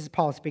me," this is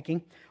Paul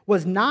speaking,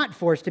 "was not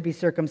forced to be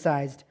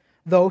circumcised,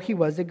 though he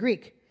was a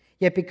Greek.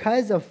 Yet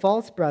because of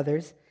false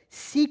brothers,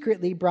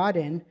 secretly brought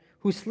in,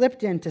 who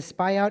slipped in to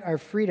spy out our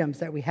freedoms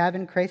that we have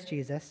in Christ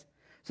Jesus,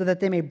 so that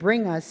they may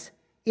bring us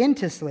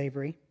into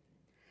slavery,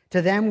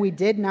 to them we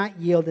did not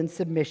yield in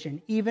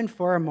submission, even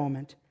for a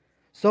moment,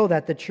 so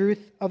that the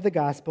truth of the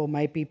gospel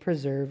might be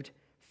preserved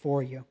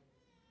for you."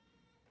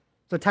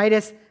 So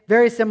Titus,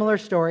 very similar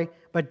story,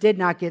 but did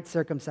not get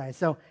circumcised.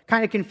 So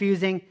kind of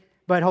confusing,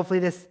 but hopefully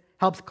this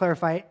helps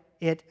clarify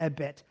it a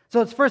bit. So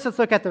let's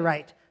look at the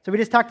right. So we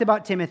just talked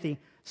about Timothy.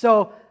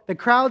 So the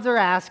crowds are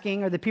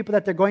asking, or the people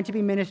that they're going to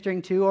be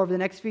ministering to over the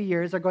next few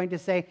years are going to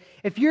say,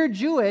 if you're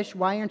Jewish,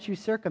 why aren't you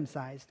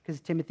circumcised?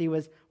 Because Timothy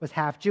was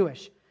half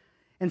Jewish.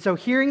 And so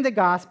hearing the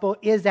gospel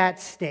is at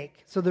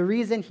stake. So the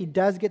reason he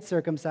does get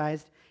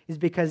circumcised is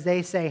because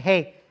they say,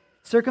 hey,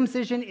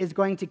 Circumcision is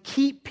going to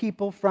keep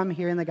people from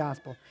hearing the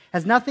gospel. It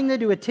has nothing to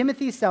do with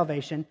Timothy's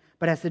salvation,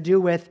 but has to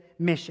do with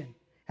mission,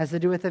 has to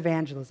do with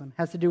evangelism,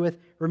 has to do with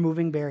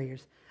removing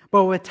barriers.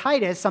 But with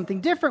Titus,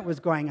 something different was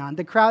going on.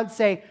 The crowd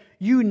say,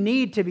 you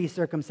need to be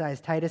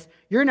circumcised, Titus.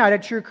 You're not a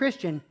true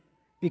Christian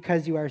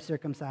because you are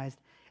circumcised.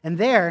 And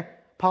there,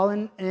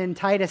 Paul and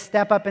Titus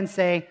step up and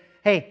say,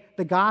 hey,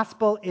 the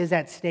gospel is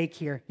at stake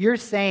here. You're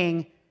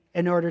saying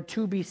in order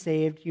to be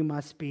saved, you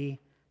must be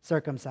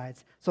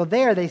circumcised. So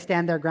there they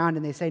stand their ground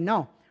and they say,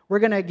 no, we're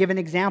going to give an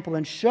example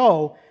and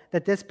show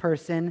that this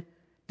person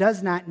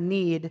does not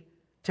need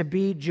to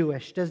be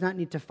Jewish, does not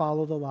need to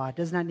follow the law,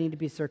 does not need to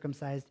be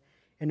circumcised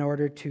in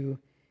order to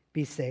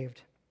be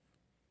saved.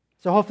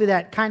 So hopefully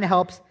that kind of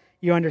helps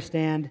you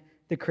understand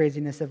the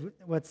craziness of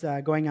what's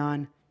going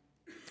on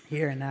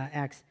here in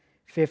Acts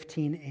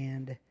 15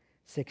 and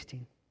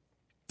 16.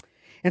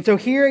 And so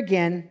here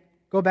again,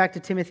 go back to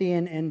Timothy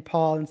and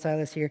Paul and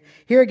Silas here.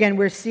 Here again,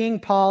 we're seeing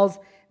Paul's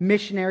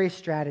missionary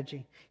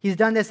strategy. He's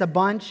done this a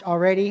bunch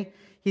already.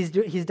 He's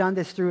done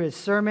this through his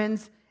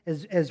sermons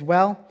as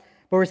well.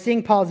 But we're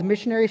seeing Paul's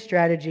missionary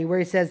strategy where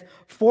he says,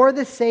 for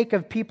the sake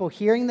of people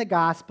hearing the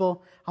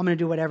gospel, I'm going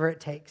to do whatever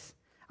it takes.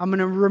 I'm going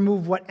to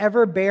remove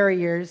whatever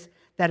barriers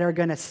that are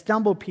going to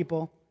stumble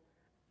people.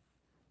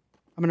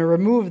 I'm going to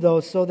remove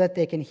those so that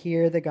they can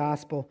hear the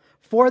gospel.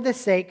 For the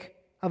sake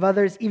of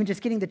others, even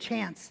just getting the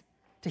chance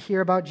to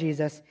hear about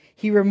Jesus,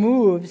 he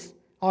removes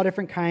all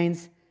different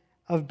kinds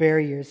of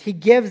barriers. He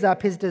gives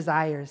up his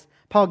desires.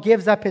 Paul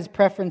gives up his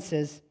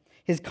preferences,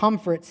 his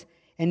comforts,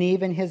 and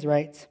even his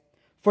rights.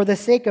 For the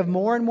sake of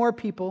more and more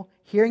people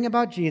hearing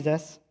about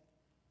Jesus,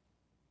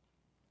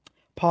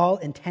 Paul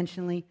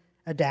intentionally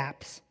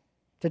adapts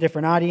to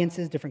different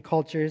audiences, different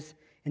cultures,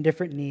 and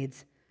different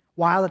needs,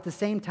 while at the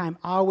same time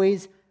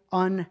always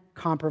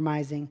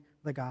uncompromising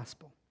the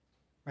gospel.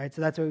 Right?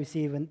 So that's what we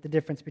see when the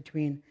difference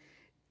between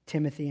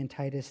Timothy and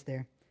Titus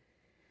there.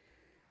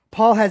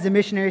 Paul has a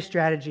missionary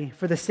strategy.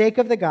 For the sake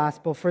of the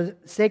gospel, for the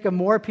sake of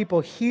more people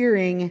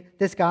hearing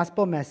this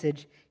gospel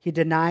message, he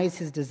denies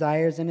his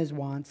desires and his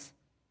wants.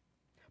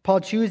 Paul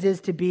chooses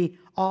to be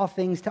all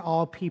things to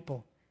all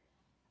people,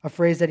 a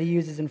phrase that he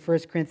uses in 1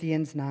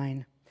 Corinthians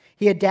 9.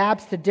 He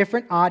adapts to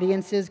different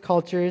audiences,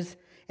 cultures,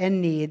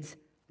 and needs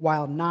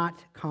while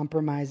not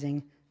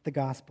compromising the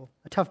gospel.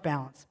 A tough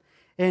balance.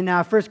 In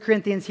 1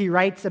 Corinthians, he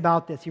writes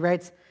about this. He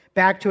writes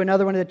back to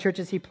another one of the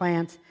churches he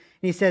plants,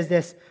 and he says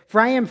this, for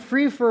I am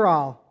free from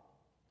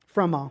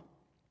all.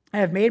 I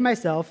have made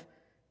myself,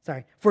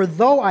 for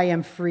though I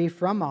am free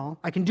from all,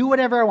 I can do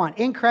whatever I want.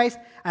 In Christ,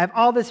 I have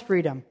all this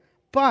freedom.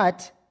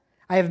 But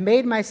I have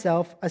made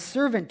myself a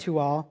servant to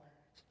all.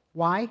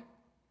 Why?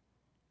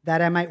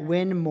 That I might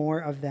win more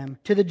of them.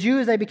 To the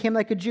Jews, I became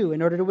like a Jew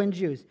in order to win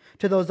Jews.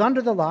 To those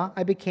under the law,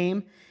 I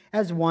became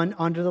as one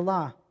under the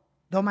law,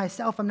 though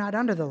myself am not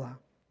under the law,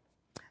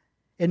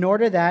 in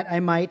order that I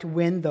might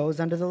win those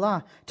under the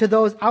law. To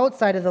those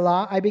outside of the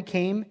law, I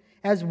became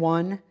as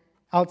one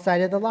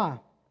outside of the law,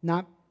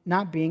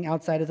 not being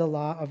outside of the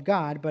law of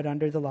God, but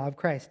under the law of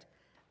Christ.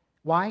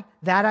 Why?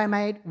 That I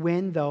might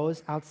win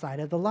those outside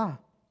of the law.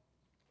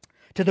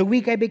 To the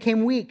weak I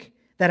became weak,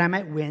 that I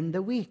might win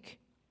the weak.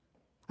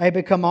 I have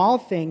become all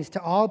things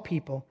to all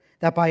people,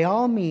 that by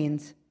all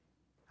means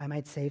I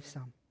might save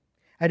some.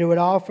 I do it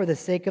all for the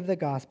sake of the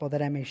gospel,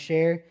 that I may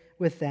share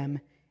with them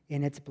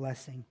in its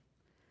blessing.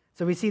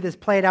 So we see this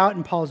played out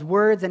in Paul's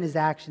words and his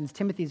actions,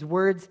 Timothy's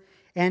words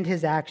and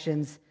his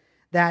actions,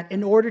 that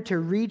in order to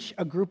reach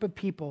a group of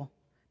people,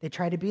 they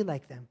try to be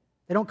like them.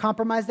 They don't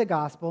compromise the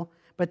gospel,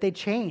 but they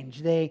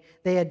change. They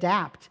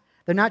adapt.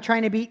 They're not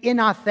trying to be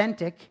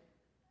inauthentic,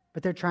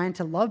 but they're trying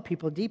to love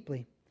people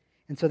deeply.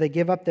 And so they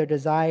give up their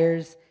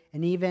desires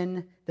and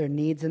even their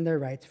needs and their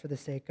rights for the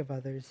sake of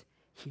others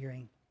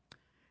hearing.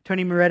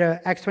 Tony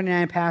Moretta, Acts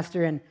 29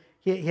 pastor, and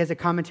he has a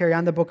commentary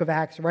on the book of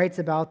Acts, writes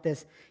about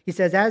this. He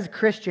says, as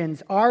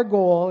Christians, our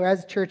goal, or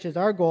as churches,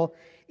 our goal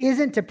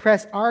isn't to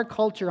press our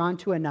culture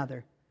onto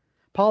another.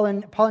 Paul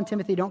and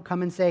Timothy don't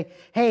come and say,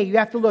 hey, you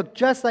have to look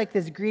just like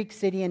this Greek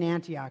city in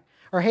Antioch.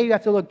 Or, hey, you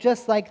have to look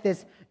just like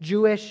this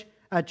Jewish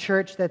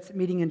church that's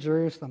meeting in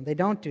Jerusalem. They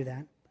don't do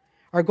that.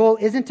 Our goal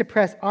isn't to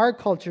press our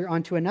culture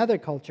onto another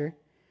culture,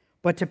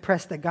 but to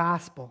press the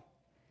gospel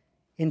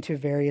into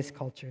various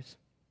cultures.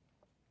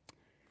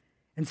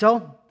 And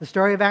so, the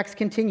story of Acts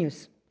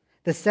continues.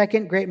 The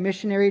second great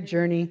missionary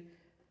journey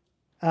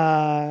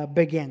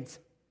begins.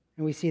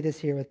 And we see this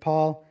here with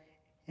Paul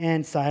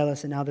and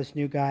Silas and now this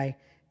new guy,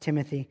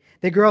 Timothy.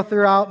 They grow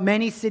throughout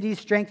many cities,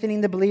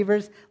 strengthening the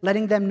believers,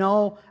 letting them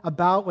know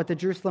about what the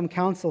Jerusalem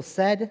Council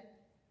said.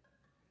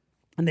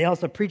 And they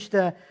also preach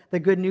the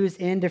good news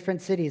in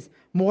different cities.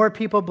 More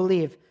people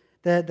believe.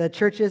 The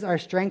churches are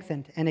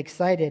strengthened and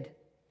excited.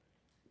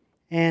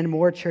 And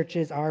more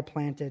churches are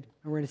planted.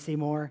 And we're going to see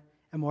more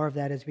and more of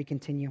that as we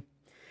continue.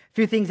 A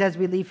few things as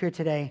we leave here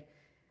today.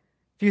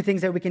 A few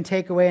things that we can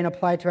take away and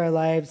apply to our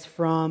lives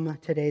from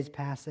today's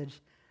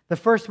passage. The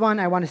first one,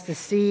 I want us to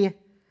see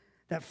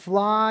that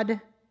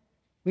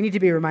we need to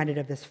be reminded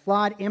of this,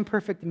 flawed,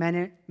 imperfect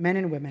men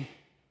and women,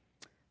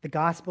 the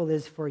gospel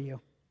is for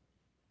you.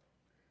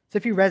 So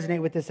if you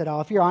resonate with this at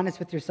all, if you're honest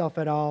with yourself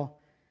at all,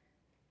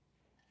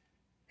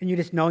 and you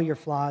just know your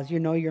flaws, you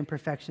know your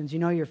imperfections, you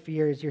know your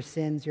fears, your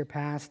sins, your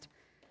past,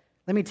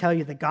 let me tell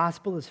you, the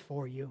gospel is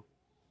for you.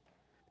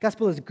 The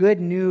gospel is good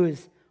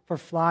news for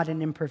flawed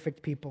and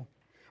imperfect people,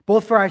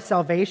 both for our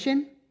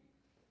salvation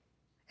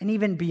and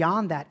even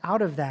beyond that,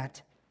 out of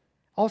that,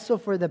 also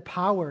for the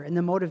power and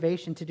the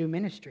motivation to do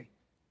ministry.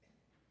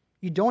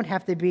 You don't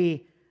have to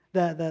be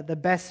the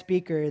best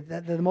speaker,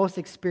 the most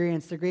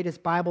experienced, the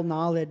greatest Bible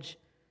knowledge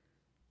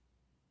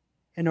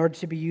in order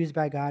to be used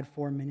by God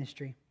for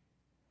ministry.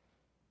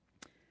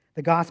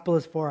 The gospel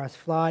is for us,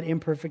 flawed,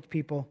 imperfect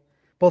people,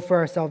 both for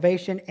our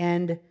salvation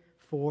and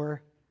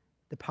for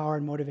the power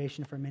and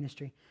motivation for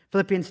ministry.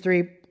 Philippians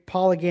 3,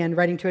 Paul again,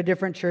 writing to a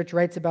different church,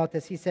 writes about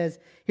this. He says,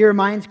 he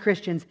reminds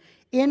Christians,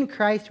 in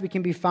Christ we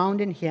can be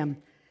found in him,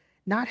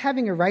 not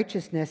having a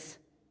righteousness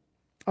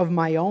of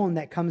my own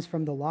that comes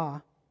from the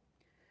law,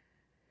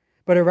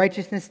 but a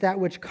righteousness that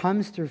which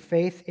comes through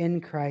faith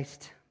in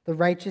Christ, the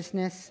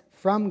righteousness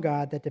from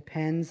God that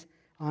depends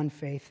on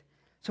faith.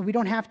 So we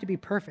don't have to be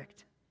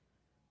perfect.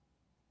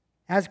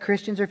 As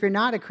Christians, or if you're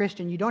not a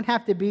Christian, you don't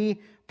have to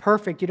be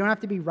perfect. You don't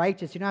have to be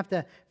righteous. You don't have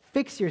to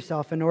fix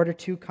yourself in order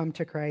to come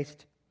to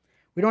Christ.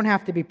 We don't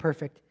have to be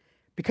perfect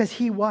because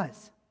he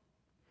was.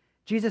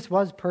 Jesus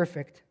was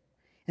perfect.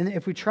 And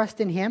if we trust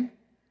in him,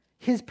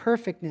 his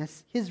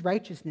perfectness, his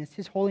righteousness,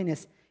 his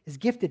holiness is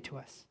gifted to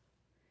us.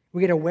 We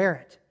get to wear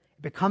it.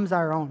 It becomes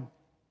our own.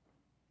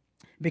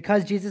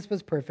 Because Jesus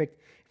was perfect,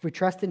 if we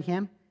trust in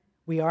him,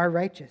 we are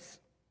righteous.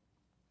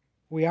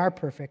 We are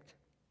perfect.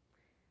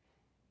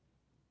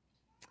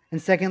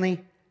 And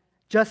secondly,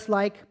 just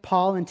like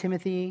Paul and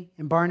Timothy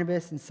and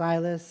Barnabas and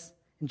Silas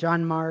and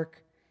John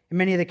Mark and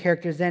many of the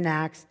characters in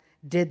Acts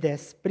did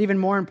this, but even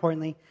more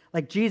importantly,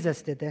 like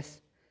Jesus did this,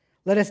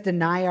 let us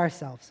deny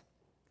ourselves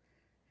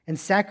and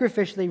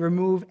sacrificially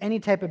remove any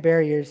type of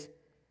barriers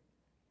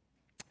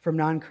from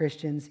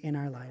non-Christians in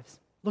our lives.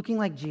 Looking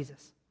like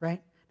Jesus,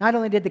 right? Not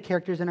only did the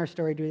characters in our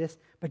story do this,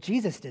 but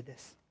Jesus did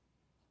this,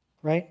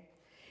 right?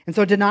 And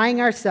so denying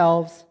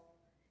ourselves,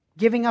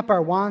 giving up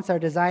our wants, our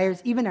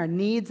desires, even our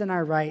needs and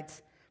our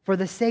rights for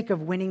the sake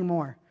of winning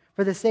more,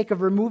 for the sake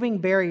of removing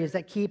barriers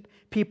that keep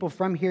people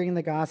from hearing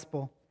the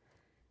gospel.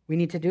 We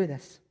need to do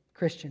this,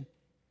 Christian.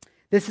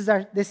 This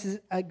is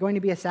going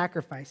to be a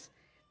sacrifice.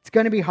 It's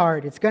going to be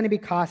hard. It's going to be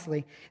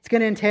costly. It's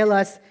going to entail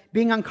us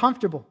being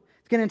uncomfortable.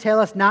 It's going to entail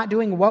us not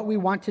doing what we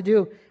want to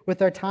do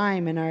with our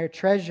time and our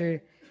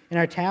treasure and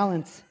our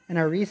talents and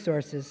our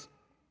resources.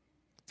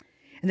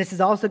 And this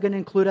is also going to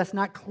include us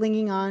not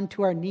clinging on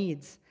to our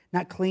needs,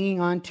 not clinging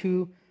on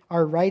to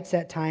our rights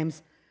at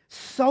times,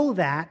 so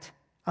that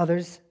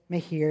others may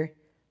hear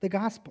the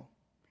gospel.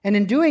 And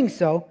in doing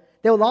so,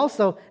 they will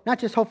also not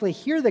just hopefully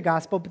hear the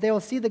gospel, but they will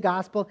see the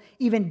gospel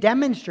even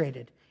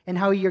demonstrated in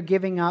how you're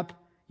giving up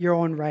your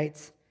own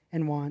rights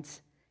and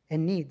wants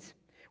and needs.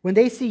 When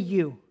they see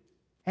you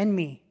and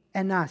me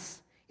and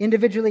us,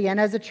 individually and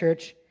as a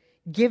church,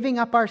 giving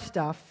up our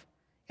stuff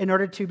in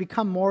order to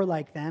become more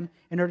like them,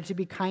 in order to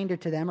be kinder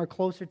to them or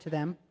closer to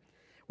them,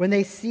 when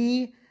they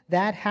see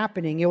that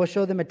happening, it will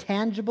show them a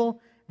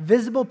tangible,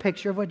 visible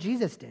picture of what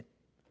Jesus did,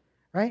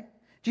 right?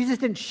 Jesus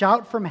didn't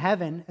shout from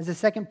heaven as the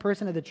second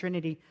person of the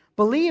Trinity,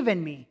 believe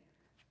in me.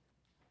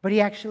 But he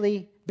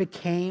actually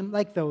became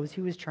like those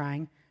he was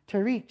trying to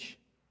reach.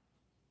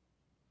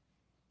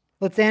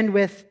 Let's end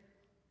with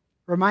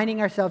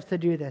reminding ourselves to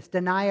do this,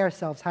 deny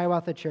ourselves,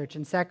 Hiawatha Church,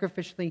 and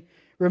sacrificially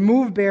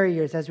remove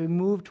barriers as we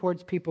move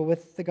towards people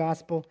with the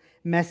gospel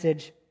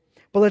message.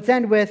 But let's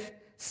end with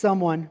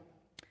someone,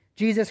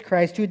 Jesus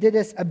Christ, who did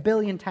this 1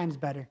 billion times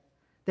better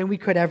than we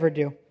could ever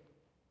do.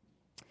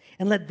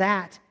 And let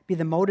that be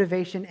the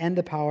motivation and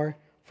the power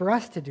for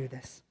us to do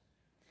this.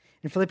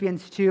 In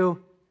Philippians 2,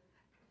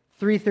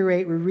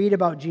 3-8, we read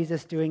about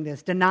Jesus doing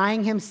this,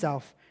 denying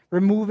himself,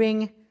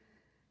 removing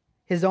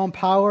his own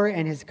power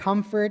and his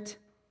comfort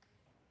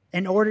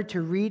in order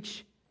to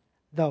reach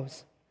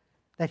those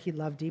that he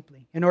loved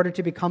deeply, in order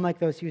to become like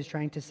those he was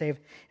trying to save.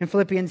 In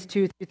Philippians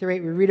 2,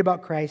 3-8, we read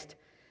about Christ.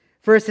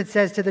 First, it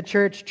says to the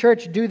church,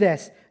 "Church, do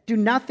this. Do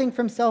nothing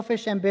from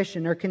selfish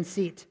ambition or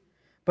conceit,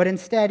 but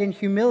instead, in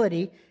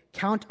humility,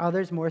 count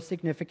others more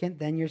significant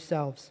than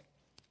yourselves.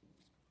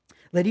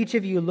 Let each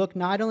of you look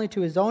not only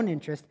to his own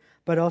interest,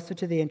 but also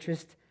to the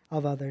interest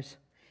of others.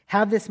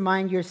 Have this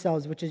mind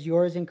yourselves, which is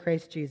yours in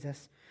Christ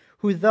Jesus,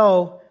 who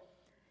though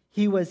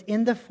he was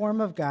in the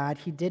form of God,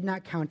 he did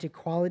not count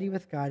equality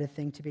with God a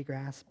thing to be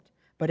grasped,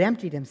 but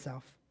emptied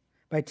himself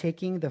by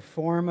taking the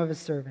form of a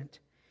servant,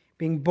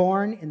 being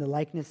born in the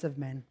likeness of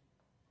men,"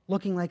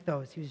 looking like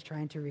those he was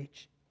trying to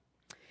reach.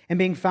 "And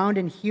being found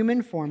in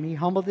human form, he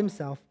humbled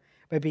himself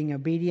by being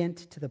obedient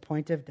to the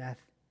point of death,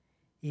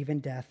 even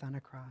death on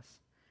a cross."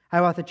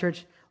 Hiawatha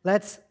Church,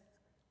 let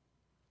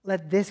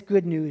this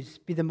good news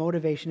be the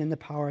motivation and the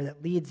power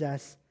that leads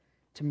us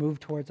to move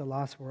towards a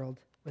lost world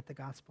with the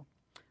gospel.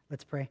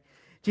 Let's pray.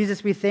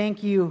 Jesus, we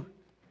thank you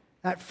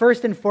that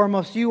first and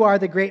foremost, you are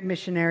the great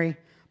missionary.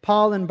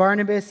 Paul and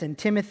Barnabas and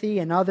Timothy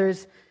and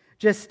others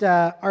just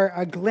are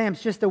a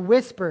glimpse, just a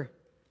whisper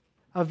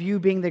of you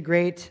being the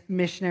great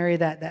missionary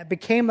that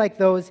became like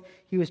those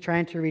he was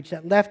trying to reach,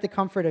 that left the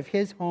comfort of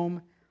his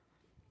home,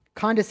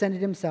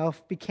 condescended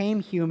himself, became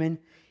human,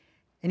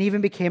 and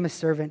even became a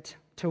servant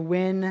to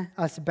win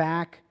us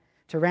back,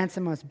 to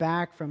ransom us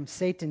back from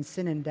Satan,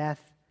 sin, and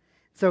death.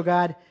 So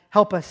God,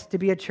 help us to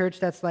be a church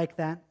that's like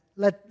that.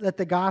 Let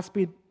the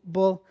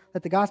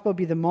gospel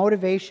be the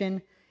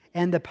motivation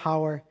and the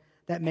power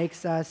that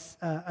makes us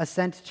a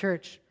sent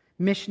church,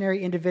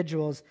 missionary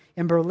individuals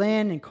in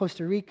Berlin, in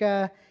Costa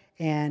Rica,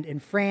 and in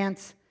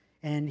France,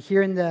 and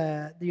here in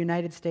the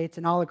United States,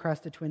 and all across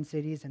the Twin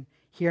Cities, and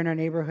here in our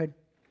neighborhood.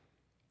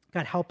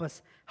 God, help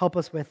us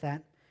with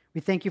that. We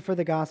thank you for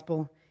the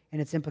gospel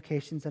and its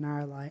implications in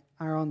our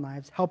own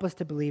lives. Help us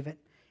to believe it.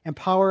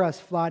 Empower us,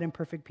 flawed,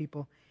 imperfect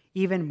people,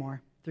 even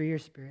more through your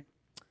Spirit.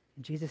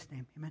 In Jesus'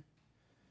 name, amen.